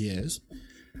movie. Yes.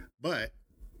 But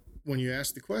when you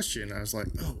asked the question, I was like,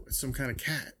 oh, it's some kind of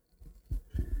cat.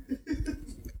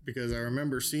 Because I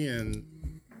remember seeing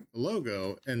the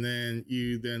logo, and then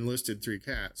you then listed 3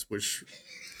 cats, which,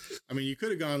 I mean, you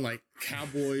could have gone like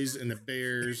Cowboys and the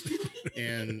Bears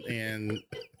and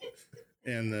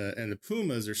the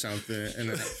Pumas or something.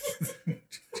 And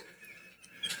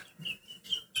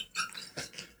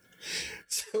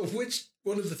So which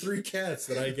one of the 3 cats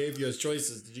that I gave you as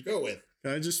choices did you go with?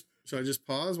 should I just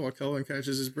pause while Kelvin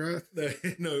catches his breath?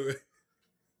 No.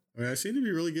 I mean, I seem to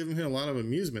be really giving him a lot of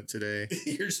amusement today.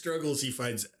 Your struggles he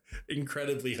finds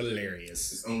incredibly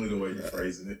hilarious. It's only the way you're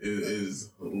phrasing it. It is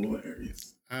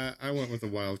hilarious. I went with the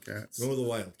Wildcats. Go with the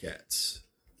Wildcats.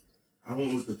 I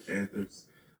went with the Panthers.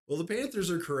 Well, the Panthers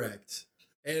are correct.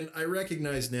 And I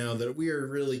recognize now that we are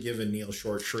really giving Neil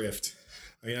short shrift.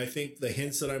 I mean, I think the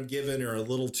hints that I'm giving are a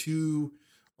little too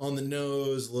on the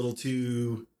nose, a little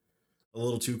too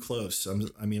close.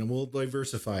 I mean, we'll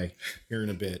diversify here in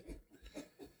a bit.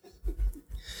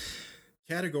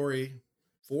 Category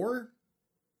 4?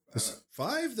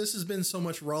 5? This has been so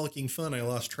much rollicking fun, I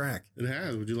lost track. It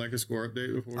has. Would you like a score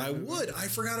update before? I would. I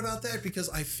forgot about that because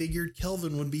I figured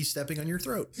Kelvin would be stepping on your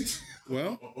throat.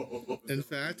 Well, in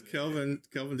fact, Kelvin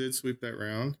did sweep that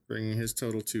round, bringing his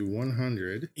total to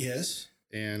 100. Yes.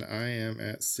 And I am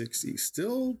at 60.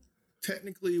 Still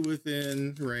technically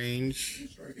within range.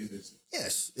 Striking distance.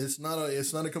 Yes, it's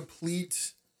not a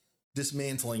complete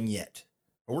dismantling yet.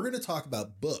 But we're going to talk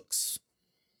about books.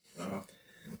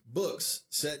 Books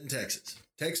set in Texas.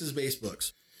 Texas-based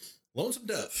books. Lonesome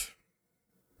Dove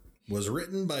was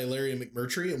written by Larry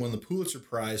McMurtry and won the Pulitzer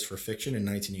Prize for Fiction in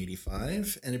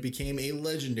 1985, and it became a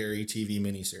legendary TV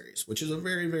miniseries, which is a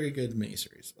very, very good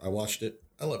miniseries. I watched it.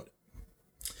 I loved it.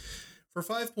 For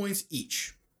 5 points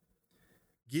each,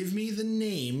 give me the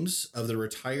names of the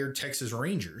retired Texas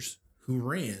Rangers who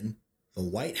ran the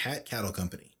White Hat Cattle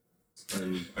Company.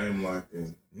 I am locked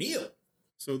in. Neil.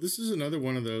 So this is another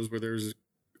one of those where there's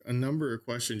a number of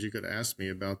questions you could ask me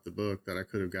about the book that I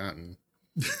could have gotten.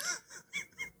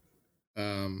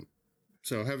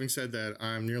 So having said that,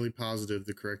 I'm nearly positive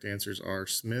the correct answers are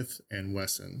Smith and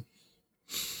Wesson.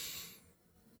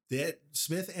 That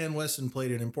Smith and Wesson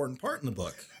played an important part in the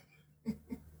book.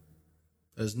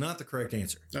 That is not the correct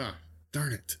answer. Ah,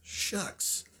 darn it.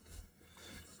 Shucks.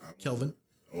 Kelvin.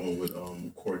 I went with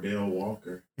Cordell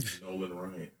Walker and Nolan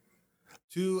Ryan.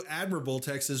 2 admirable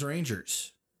Texas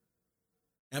Rangers.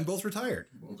 And both retired.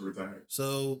 Both retired.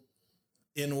 So,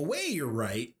 in a way, you're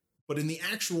right, but in the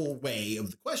actual way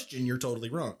of the question, you're totally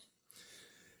wrong.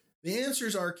 The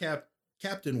answers are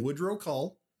Captain Woodrow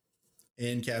Call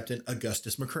and Captain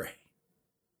Augustus McCrae.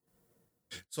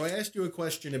 So I asked you a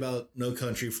question about No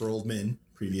Country for Old Men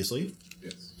previously.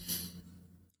 Yes.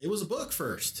 It was a book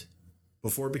first,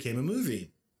 before it became a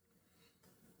movie.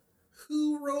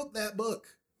 Who wrote that book?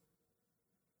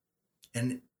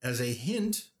 And as a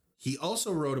hint, he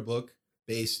also wrote a book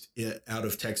based out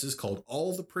of Texas called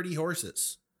All the Pretty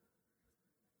Horses.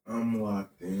 I'm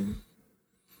locked in.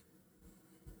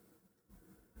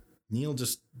 Neil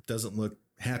just doesn't look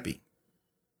happy.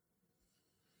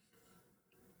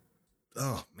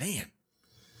 Oh, man.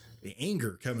 The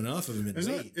anger coming off of him in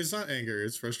waves. It's not anger,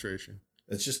 it's frustration.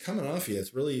 It's just coming off you.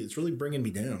 It's really bringing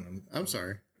me down. I'm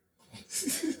sorry.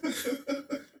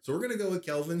 So we're going to go with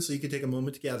Kelvin so you can take a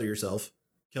moment to gather yourself.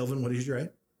 Kelvin, what did you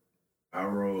write? I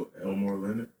wrote Elmore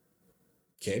Leonard.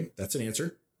 Okay, that's an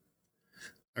answer.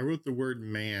 I wrote the word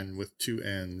man with 2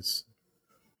 N's.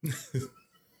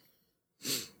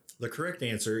 The correct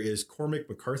answer is Cormac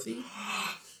McCarthy.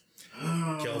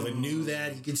 Kelvin knew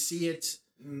that. He could see it.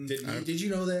 Did you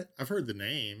know that? I've heard the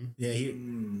name. Yeah,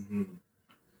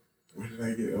 Where did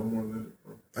I get Elmore Leonard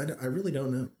from? I really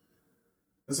don't know.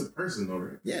 That's a person, though,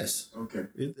 right? Yes. Okay.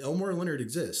 Elmore Leonard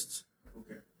exists.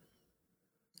 Okay.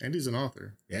 And he's an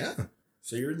author. Yeah.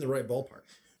 So you're in the right ballpark.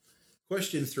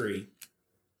 Question 3.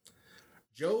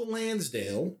 Joe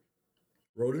Lansdale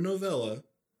wrote a novella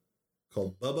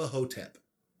called Bubba Hotep,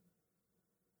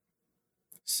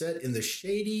 set in the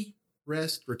Shady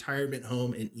Rest retirement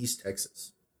home in East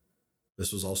Texas.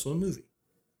 This was also a movie.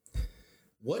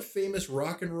 What famous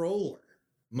rock and roller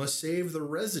must save the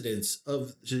residents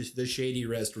of the Shady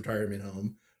Rest retirement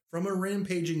home from a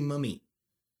rampaging mummy?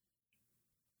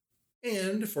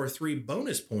 And for 3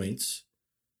 bonus points,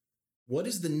 what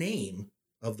is the name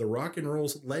of the rock and roll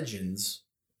legend's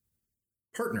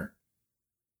partner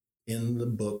in the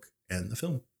book and the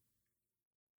film?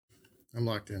 I'm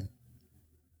locked in.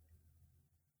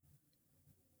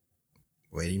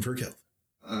 Waiting for Kelvin.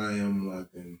 I am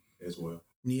locked in as well.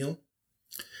 Neil?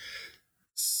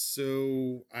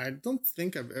 So I don't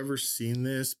think I've ever seen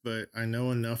this, but I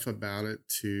know enough about it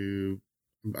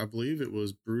I believe it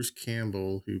was Bruce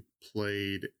Campbell who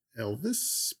played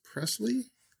Elvis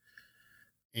Presley.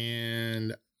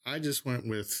 And I just went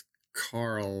with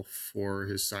Carl for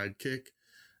his sidekick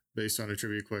based on a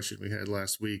trivia question we had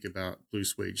last week about blue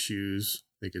suede shoes,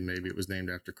 thinking maybe it was named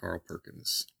after Carl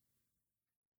Perkins.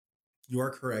 You are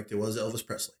correct. It was Elvis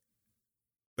Presley.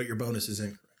 But your bonus is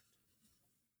incorrect.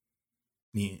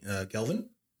 Kelvin?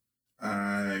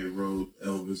 I wrote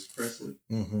Elvis Presley.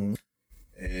 Mm-hmm.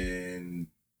 And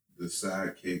the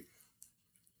sidekick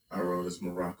I wrote is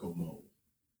Morocco Mole.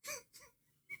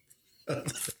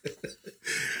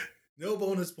 No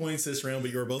bonus points this round,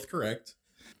 but you were both correct.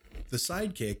 The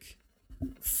sidekick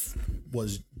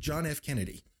was John F.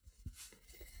 Kennedy.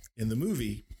 In the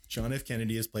movie, John F.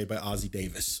 Kennedy is played by Ozzie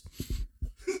Davis.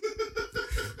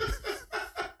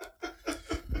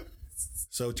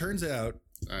 So it turns out...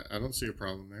 I don't see a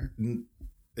problem there.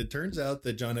 It turns out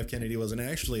that John F. Kennedy wasn't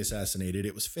actually assassinated.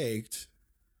 It was faked.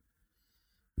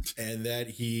 And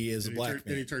that he is a black man.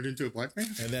 And he turned into a black man?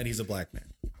 And that he's a black man.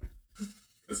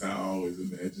 That's how I always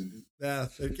imagined it. Yeah,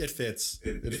 it fits.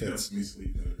 It fits. helps me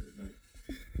sleep better at night.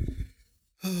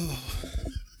 Oh,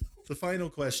 the final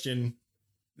question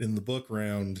in the book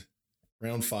round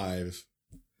 5.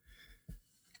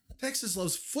 Texas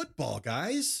loves football,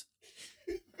 guys.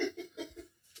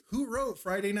 wrote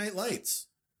Friday Night Lights.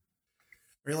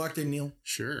 Are you locked in, Neil?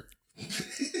 Sure.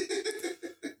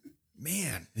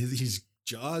 Man, his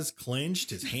jaws clenched.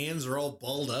 His hands are all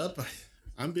balled up.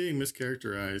 I'm being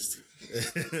mischaracterized.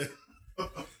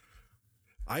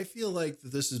 I feel like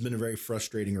this has been a very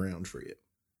frustrating round for you.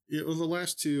 Yeah, well, the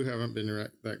last two haven't been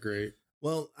that great.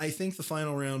 Well, I think the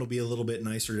final round will be a little bit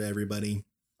nicer to everybody.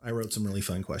 I wrote some really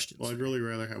fun questions. Well, I'd really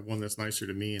rather have one that's nicer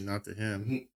to me and not to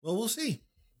him. Well, we'll see.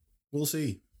 We'll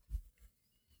see.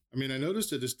 I mean, I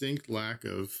noticed a distinct lack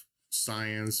of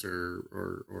science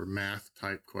or math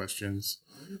type questions.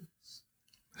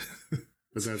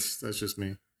 But that's just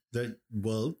me.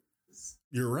 Well,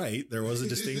 you're right. There was a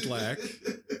distinct lack,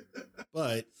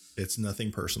 but it's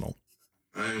nothing personal.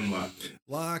 I am locked in.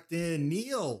 Locked in.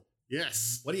 Neil,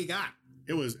 Yes. what do you got?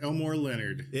 It was Elmore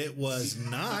Leonard. It was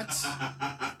not.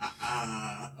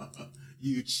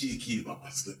 You cheeky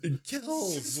bastard.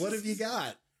 Kells, what have you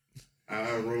got?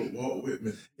 I wrote Walt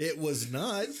Whitman. It was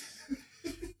not.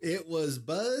 It was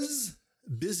Buzz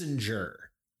Bissinger.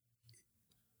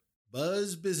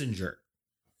 Buzz Bissinger.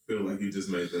 I feel like you just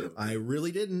made that up. I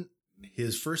really didn't.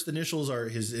 His initials are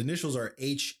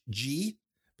HG,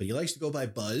 but he likes to go by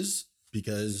Buzz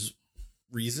because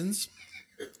reasons.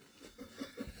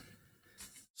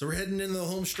 So we're heading into the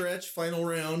home stretch, final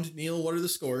round. Neil, what are the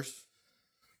scores?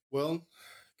 Well,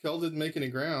 Kel didn't make any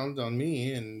ground on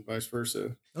me and vice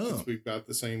versa. Oh, Since we've got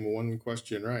the same one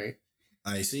question right.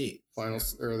 I see.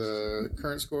 The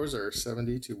current scores are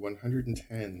 70 to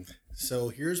 110. So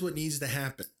here's what needs to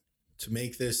happen to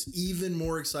make this even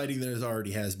more exciting than it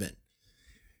already has been.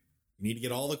 You need to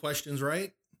get all the questions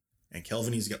right, and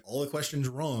Kelvin needs to get all the questions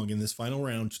wrong in this final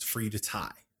round for you to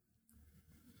tie.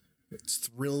 It's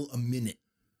thrill a minute.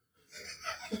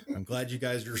 I'm glad you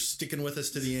guys are sticking with us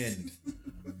to the end.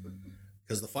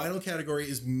 Because the final category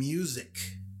is music.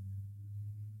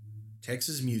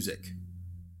 Texas music.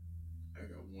 I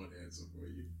got one answer for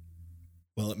you.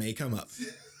 Well, it may come up.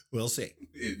 We'll see.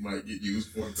 It might get used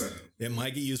 4 times. It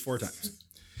might get used 4 times.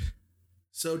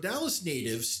 So Dallas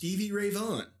native Stevie Ray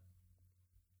Vaughan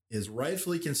is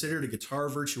rightfully considered a guitar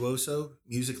virtuoso,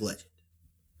 music legend.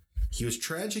 He was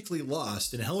tragically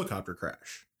lost in a helicopter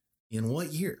crash. In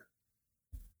what year?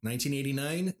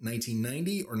 1989,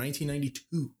 1990, or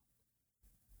 1992?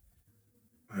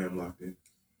 I am locked in.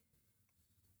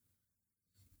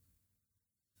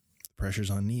 The pressure's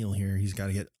on Neil here. He's got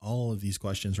to get all of these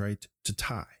questions right to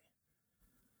tie.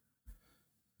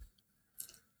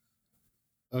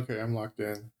 Okay, I'm locked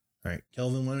in. All right,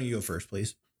 Kelvin, why don't you go first,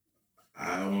 please?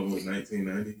 I went with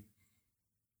 1990.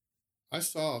 I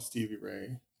saw Stevie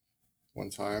Ray one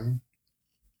time.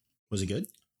 Was he good?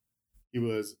 He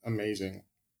was amazing.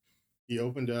 He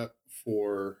opened up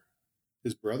for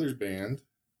his brother's band.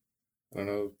 I don't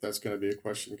know if that's going to be a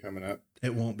question coming up.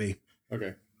 It won't be.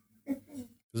 Okay. Because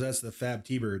that's the Fab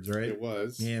T-Birds, right? It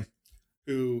was. Yeah.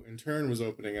 Who, in turn, was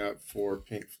opening up for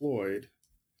Pink Floyd.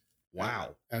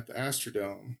 Wow. At the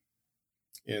Astrodome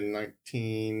in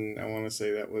I want to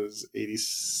say that was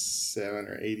 87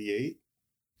 or 88.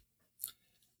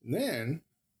 And then,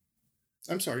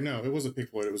 I'm sorry, no, it wasn't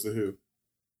Pink Floyd, it was The Who.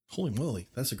 Holy moly,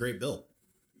 that's a great bill.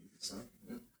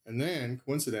 And then,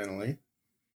 coincidentally,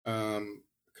 a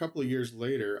couple of years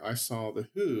later, I saw The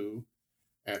Who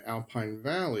at Alpine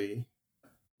Valley,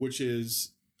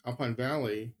 Alpine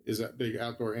Valley is that big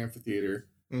outdoor amphitheater,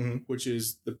 which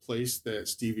is the place that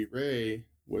Stevie Ray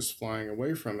was flying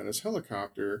away from in his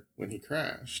helicopter when he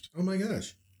crashed. Oh my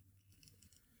gosh.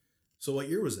 So what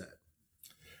year was that?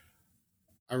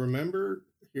 I remember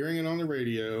hearing it on the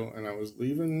radio, and I was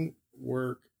leaving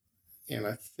work, and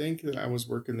I think that I was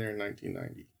working there in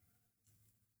 1990.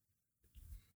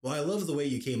 Well, I love the way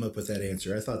you came up with that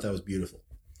answer. I thought that was beautiful.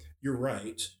 You're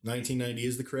right. 1990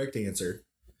 is the correct answer.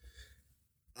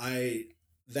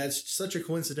 That's such a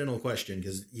coincidental question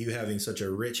because you having such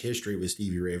a rich history with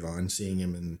Stevie Ray Vaughan, seeing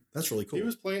him, and that's really cool. He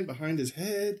was playing behind his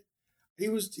head.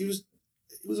 It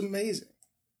was amazing.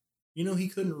 You know, he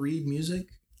couldn't read music.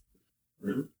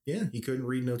 Really? Yeah, he couldn't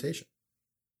read notation.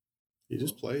 He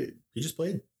just played. He just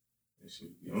played.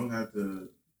 You don't have to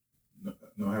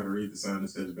know how to read the sign that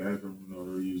says bathroom in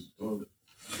order to use the toilet.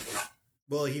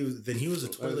 Well, he was a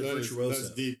toilet virtuoso.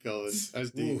 That's deep, Colin. That's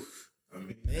deep. Oof. I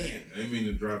mean, Man. I didn't mean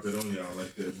to drop it on y'all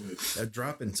like that. But They're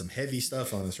dropping some heavy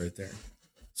stuff on us right there.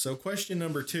 So question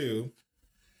number 2.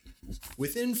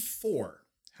 Within 4,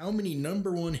 how many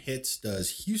number 1 hits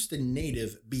does Houston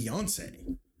native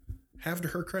Beyonce have to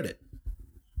her credit?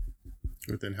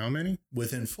 Within how many?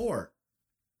 Within 4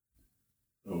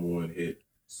 number 1 hit.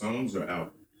 Songs or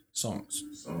album? songs.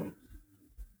 Songs.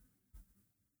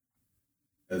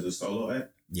 As a solo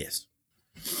act? Yes.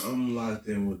 I'm locked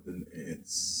in with an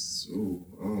answer. Ooh,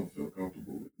 I don't feel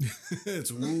comfortable with it.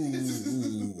 It's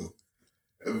ooh.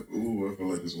 Ooh, I feel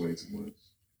like it's way too much.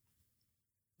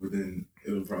 But then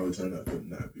it'll probably turn out to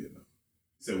not be enough.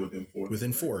 You said within 4?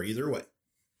 Within 4, either way.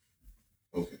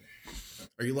 Okay.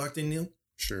 Are you locked in, Neil?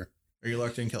 Sure. Are you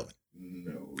locked in, Kelvin?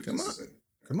 No. Come just on. a second.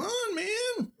 Come on,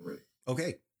 man. Right.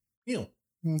 Okay. Neil,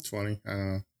 20. I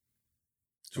don't know.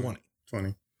 20.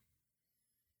 20.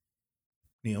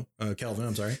 Neil, Kelvin,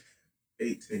 I'm sorry.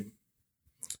 18.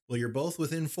 Well, you're both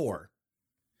within 4.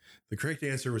 The correct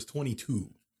answer was 22.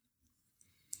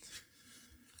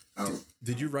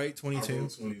 Did you write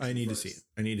 22? I need to see it.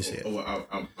 I need to see it. Oh,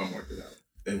 I'll mark it out.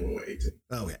 Then we'll 18.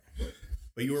 Okay.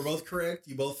 But you were both correct.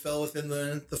 You both fell within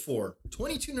the 4.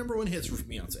 22 number 1 hits for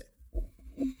Beyonce.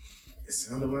 It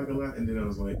sounded like a lot, and then I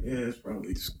was like, yeah, it's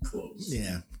probably close.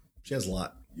 Yeah. She has a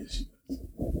lot. Yes, she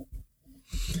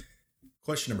does.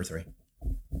 Question number 3.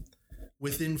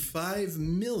 Within 5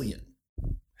 million,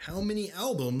 how many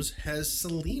albums has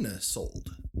Selena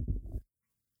sold?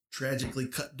 Tragically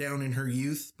cut down in her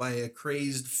youth by a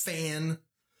crazed fan.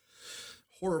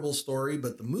 Horrible story,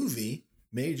 but the movie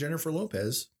made Jennifer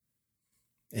Lopez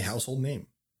a household name.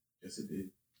 Yes, it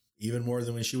did. Even more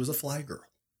than when she was a fly girl.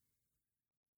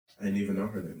 I didn't even know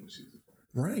her name when she was a fly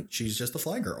girl. Right. She's just a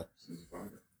fly girl. She was a fly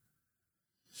girl.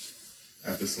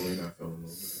 After Selena, I fell in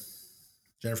love with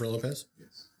her. Jennifer Lopez?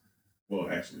 Yes. Well,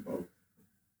 actually, both.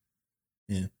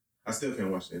 Yeah. I still can't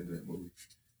watch the end of that movie.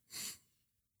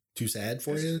 Too sad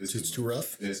for you? It's too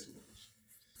rough? It's too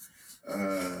much.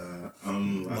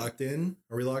 I'm Locked in?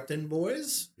 Are we locked in,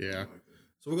 boys? Yeah.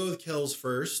 So we'll go with Kells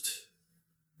first.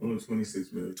 I'm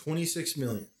 26 million. 26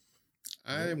 million.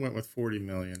 I went with 40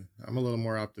 million. I'm a little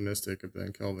more optimistic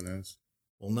than Kelvin is.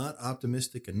 Well, not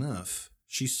optimistic enough.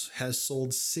 She has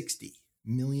sold 60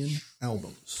 million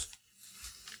albums.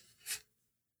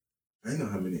 I didn't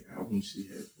know how many albums she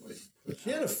had.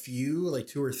 She had a few, like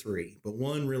 2 or 3, but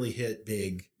one really hit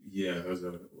big. Yeah, it was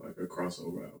like a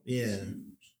crossover album. Yeah.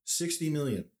 60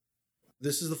 million.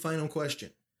 This is the final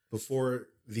question before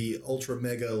the ultra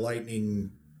mega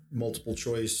lightning multiple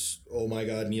choice. Oh my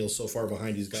God, Neil's so far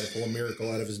behind, he's got to pull a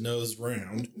miracle out of his nose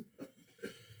round.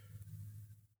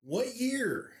 What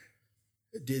year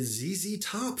did ZZ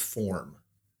Top form?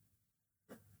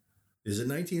 Is it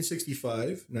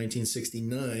 1965,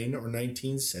 1969, or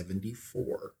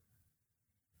 1974?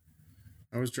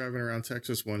 I was driving around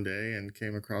Texas one day and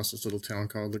came across this little town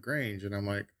called LaGrange, and I'm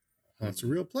like, well, it's a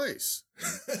real place.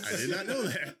 I did not know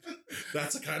that.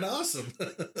 That's kind of awesome. Are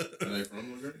they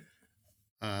from LaGrange?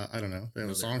 I don't know. They have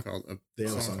a song called They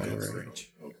have a song song called called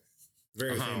LaGrange. Okay.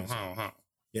 Very How, famous. how.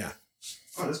 Yeah.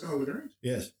 Oh, that's called LaGrange?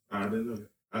 Yes. I didn't know that.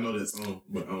 I know that song,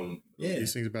 but Yeah.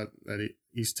 These things about that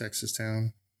East Texas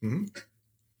town.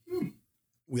 Mm-hmm.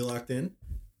 We locked in.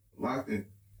 Locked in.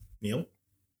 Neil?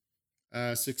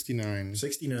 69.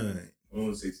 69.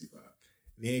 On 65.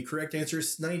 The correct answer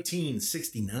is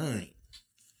 1969.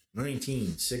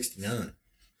 1969.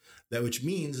 That which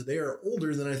means they are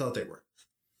older than I thought they were.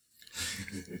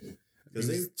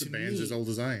 Because The band's as old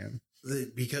as I am.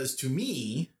 Because to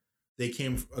me, they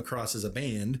came across as a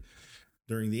band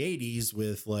during the 80s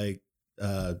with like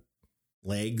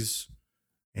Legs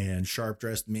and Sharp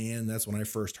Dressed Man. That's when I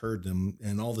first heard them.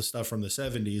 And all the stuff from the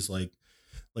 70s like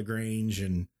LaGrange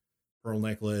and Pearl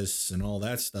Necklace and all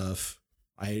that stuff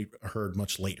I heard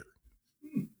much later.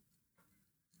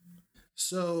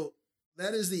 So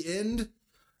that is the end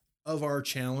of our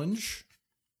challenge.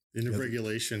 End of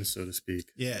regulation, so to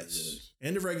speak. Yes.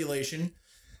 End of regulation.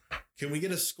 Can we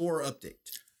get a score update?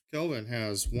 Kelvin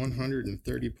has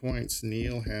 130 points.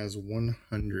 Neil has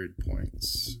 100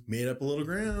 points. Made up a little A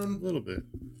ground. little bit.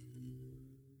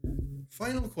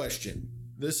 Final question.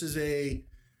 This is a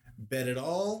bet it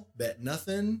all, bet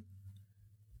nothing,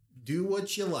 do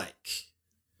what you like.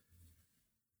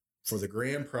 For the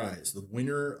grand prize, the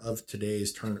winner of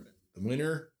today's tournament, the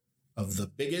winner of the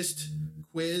biggest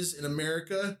quiz in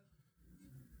America,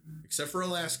 except for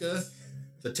Alaska,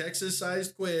 the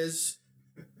Texas-sized quiz.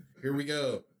 Here we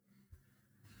go.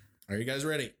 Are you guys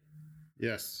ready?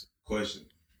 Yes. Question.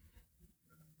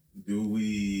 Do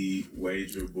we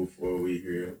wager before we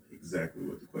hear exactly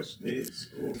what the question is?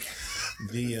 Or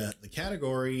The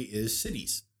category is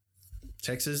cities.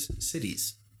 Texas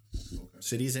cities. okay.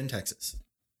 Cities in Texas.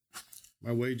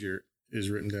 My wager is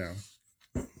written down.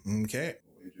 Okay.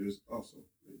 Wager is also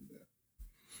written down.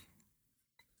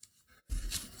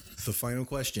 The final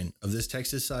question of this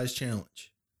Texas-sized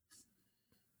challenge.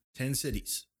 10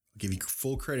 cities. I'll give you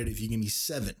full credit if you give me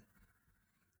 7.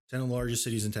 10 of the largest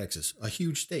cities in Texas. A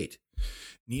huge state.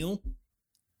 Neil,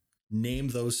 name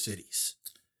those cities.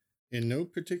 In no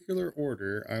particular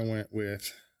order, I went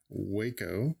with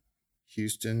Waco,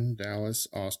 Houston, Dallas,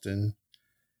 Austin.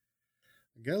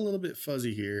 I got a little bit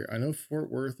fuzzy here. I know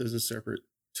Fort Worth is a separate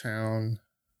town,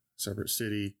 separate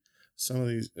city.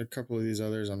 A couple of these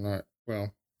others, I'm not,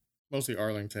 well, mostly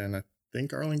Arlington. I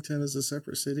think Arlington is a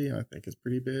separate city, and I think it's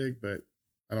pretty big, but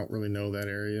I don't really know that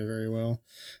area very well.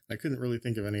 I couldn't really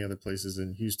think of any other places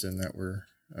in Houston that were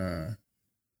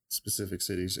specific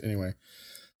cities. Anyway,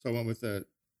 so I went with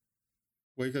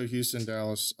Waco, Houston,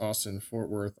 Dallas, Austin, Fort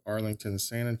Worth, Arlington,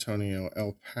 San Antonio,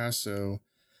 El Paso,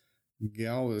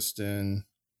 Galveston,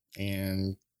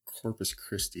 and Corpus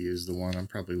Christi is the one I'm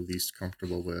probably least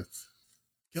comfortable with.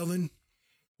 Kelvin,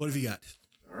 what have you got?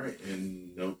 All right,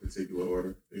 in no particular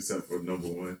order except for number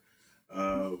one.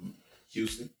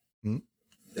 Houston,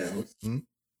 Dallas,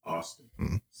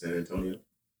 Austin, San Antonio,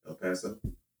 El Paso,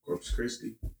 Corpus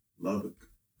Christi, Lubbock,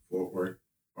 Fort Worth,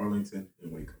 Arlington,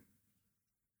 and Waco.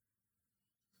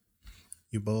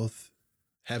 You both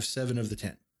have 7 of the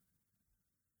 10.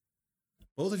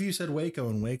 Both of you said Waco,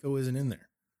 and Waco isn't in there.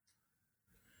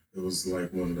 It was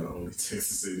like one of the only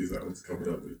Texas cities I was coming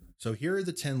up with. So here are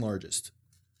the 10 largest.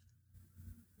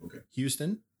 Okay.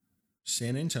 Houston,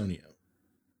 San Antonio,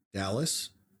 Dallas,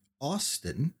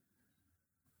 Austin,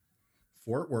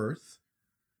 Fort Worth,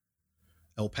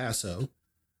 El Paso,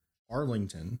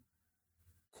 Arlington,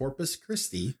 Corpus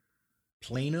Christi,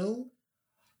 Plano,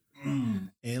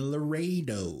 and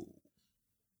Laredo.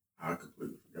 I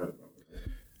completely forgot about that.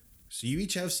 So you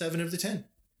each have 7 of the 10.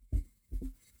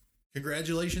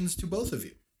 Congratulations to both of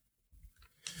you.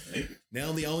 Thank you.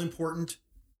 Now the all-important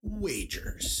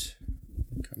wagers.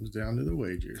 Comes down to the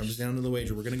wagers.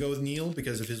 We're going to go with Neil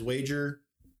because of his wager.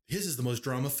 His is the most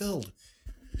drama-filled.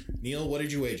 Neil, what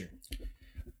did you wager?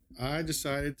 I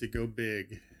decided to go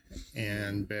big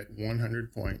and bet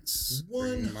 100 points.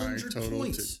 100 my total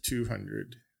points. to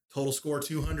 200. Total score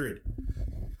 200.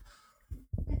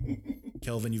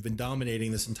 Kelvin, you've been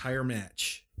dominating this entire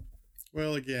match.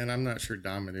 Well, again, I'm not sure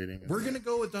dominating. We're going to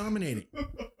go with dominating.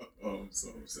 Oh, I'm so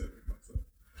upset with myself.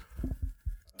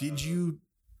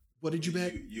 What did you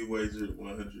bet? You wagered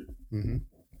 100, Mm-hmm.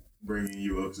 bringing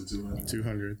you up to 200.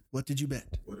 200. What did you bet?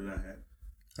 What did I have?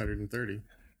 130.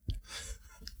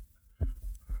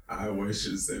 I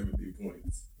wagered 70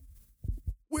 points.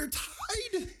 We're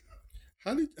tied.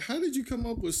 How did you come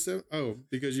up with 7? Oh,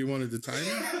 because you wanted the time?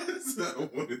 So I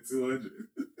wanted 200.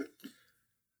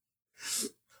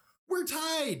 We're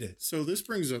tied. So this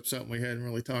brings up something we hadn't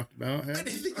really talked about. I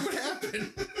didn't think it would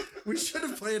happen. We should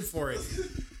have planned for it.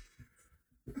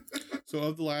 So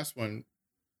of the last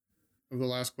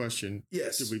question,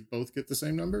 Yes. did we both get the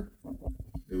same number?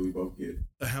 Did we both get?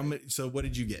 How many? So what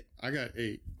did you get? I got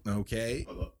 8. Okay.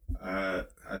 Hold up. I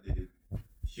did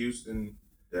Houston,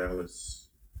 Dallas,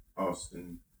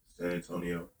 Austin, San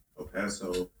Antonio, El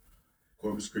Paso,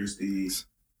 Corpus Christi,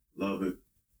 Lubbock,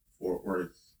 Fort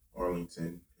Worth,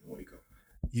 Arlington, and Waco.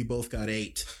 You both got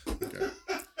 8. Okay.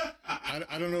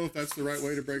 I don't know if that's the right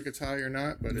way to break a tie or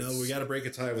not, but No, we got to break a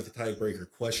tie with a tiebreaker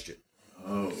question.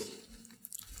 Oh.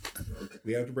 Okay.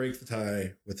 We have to break the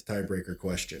tie with the tiebreaker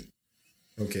question.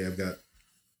 Okay, I've got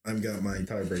my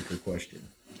tiebreaker question.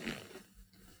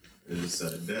 Is it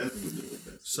sudden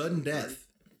death? Sudden death.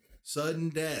 Sudden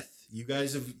death. You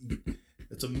guys have.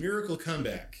 It's a miracle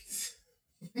comeback.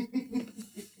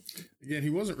 again, he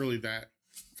wasn't really that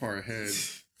far ahead.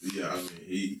 Yeah, I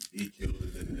mean, he killed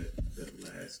it in that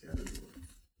last category.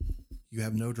 You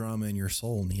have no drama in your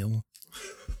soul, Neil.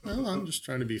 Well, I'm just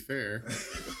trying to be fair.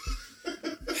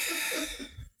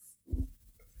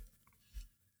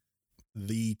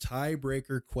 The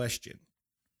tiebreaker question,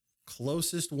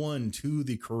 closest one to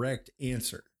the correct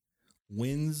answer,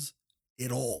 wins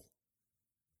it all.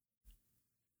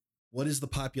 What is the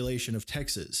population of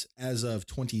Texas as of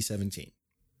 2017?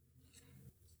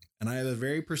 And I have a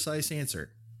very precise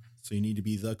answer, so you need to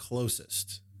be the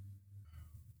closest.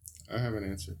 I have an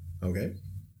answer. Okay.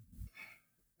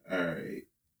 All right.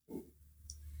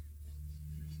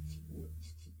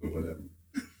 Whatever.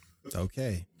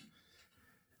 Okay.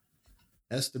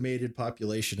 Estimated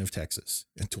population of Texas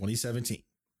in 2017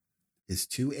 is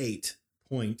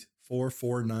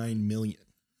 28.449 million.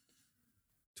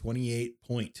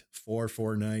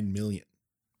 28.449 million.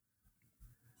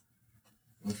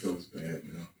 I feel bad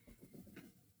now.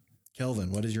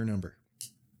 Kelvin, what is your number?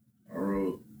 I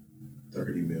wrote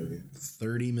 30 million.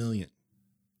 30 million.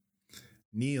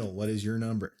 Neil, what is your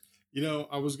number? You know,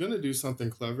 I was going to do something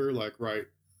clever, like write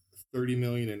 30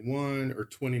 million in one or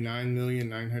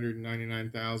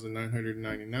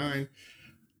 29,999,999.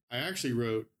 I actually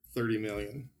wrote 30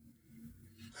 million.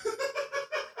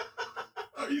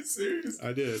 Are you serious?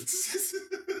 I did.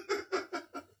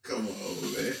 Come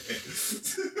on,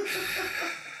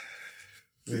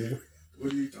 man. What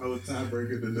do you call a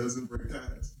tiebreaker that doesn't break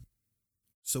ties?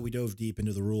 So we dove deep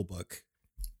into the rule book,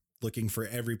 looking for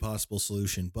every possible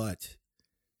solution, but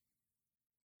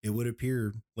it would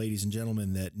appear, ladies and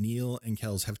gentlemen, that Neil and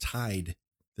Kels have tied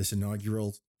this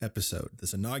inaugural episode,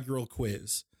 this inaugural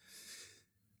quiz.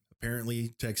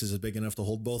 Apparently, Texas is big enough to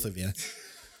hold both of you.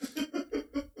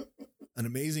 An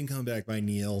amazing comeback by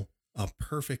Neil. A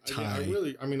perfect tie.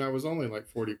 I was only like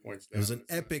 40 points down. It was an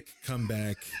epic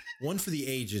comeback. One for the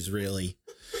ages, really.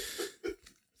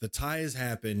 The tie has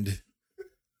happened.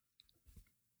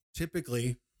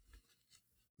 Typically,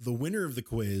 the winner of the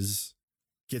quiz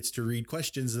gets to read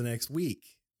questions the next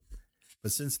week.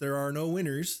 But since there are no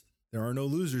winners, there are no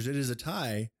losers, it is a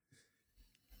tie.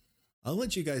 I'll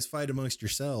let you guys fight amongst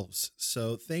yourselves.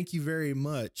 So thank you very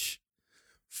much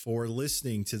for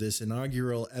listening to this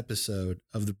inaugural episode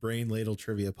of the Brain Ladle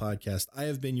Trivia Podcast. I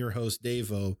have been your host,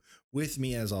 Davo. With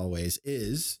me, as always,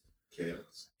 is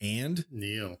Chaos and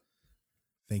Neil.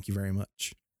 Thank you very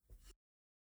much.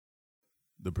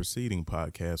 The preceding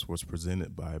podcast was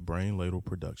presented by Brain Ladle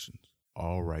Productions.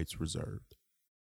 All rights reserved.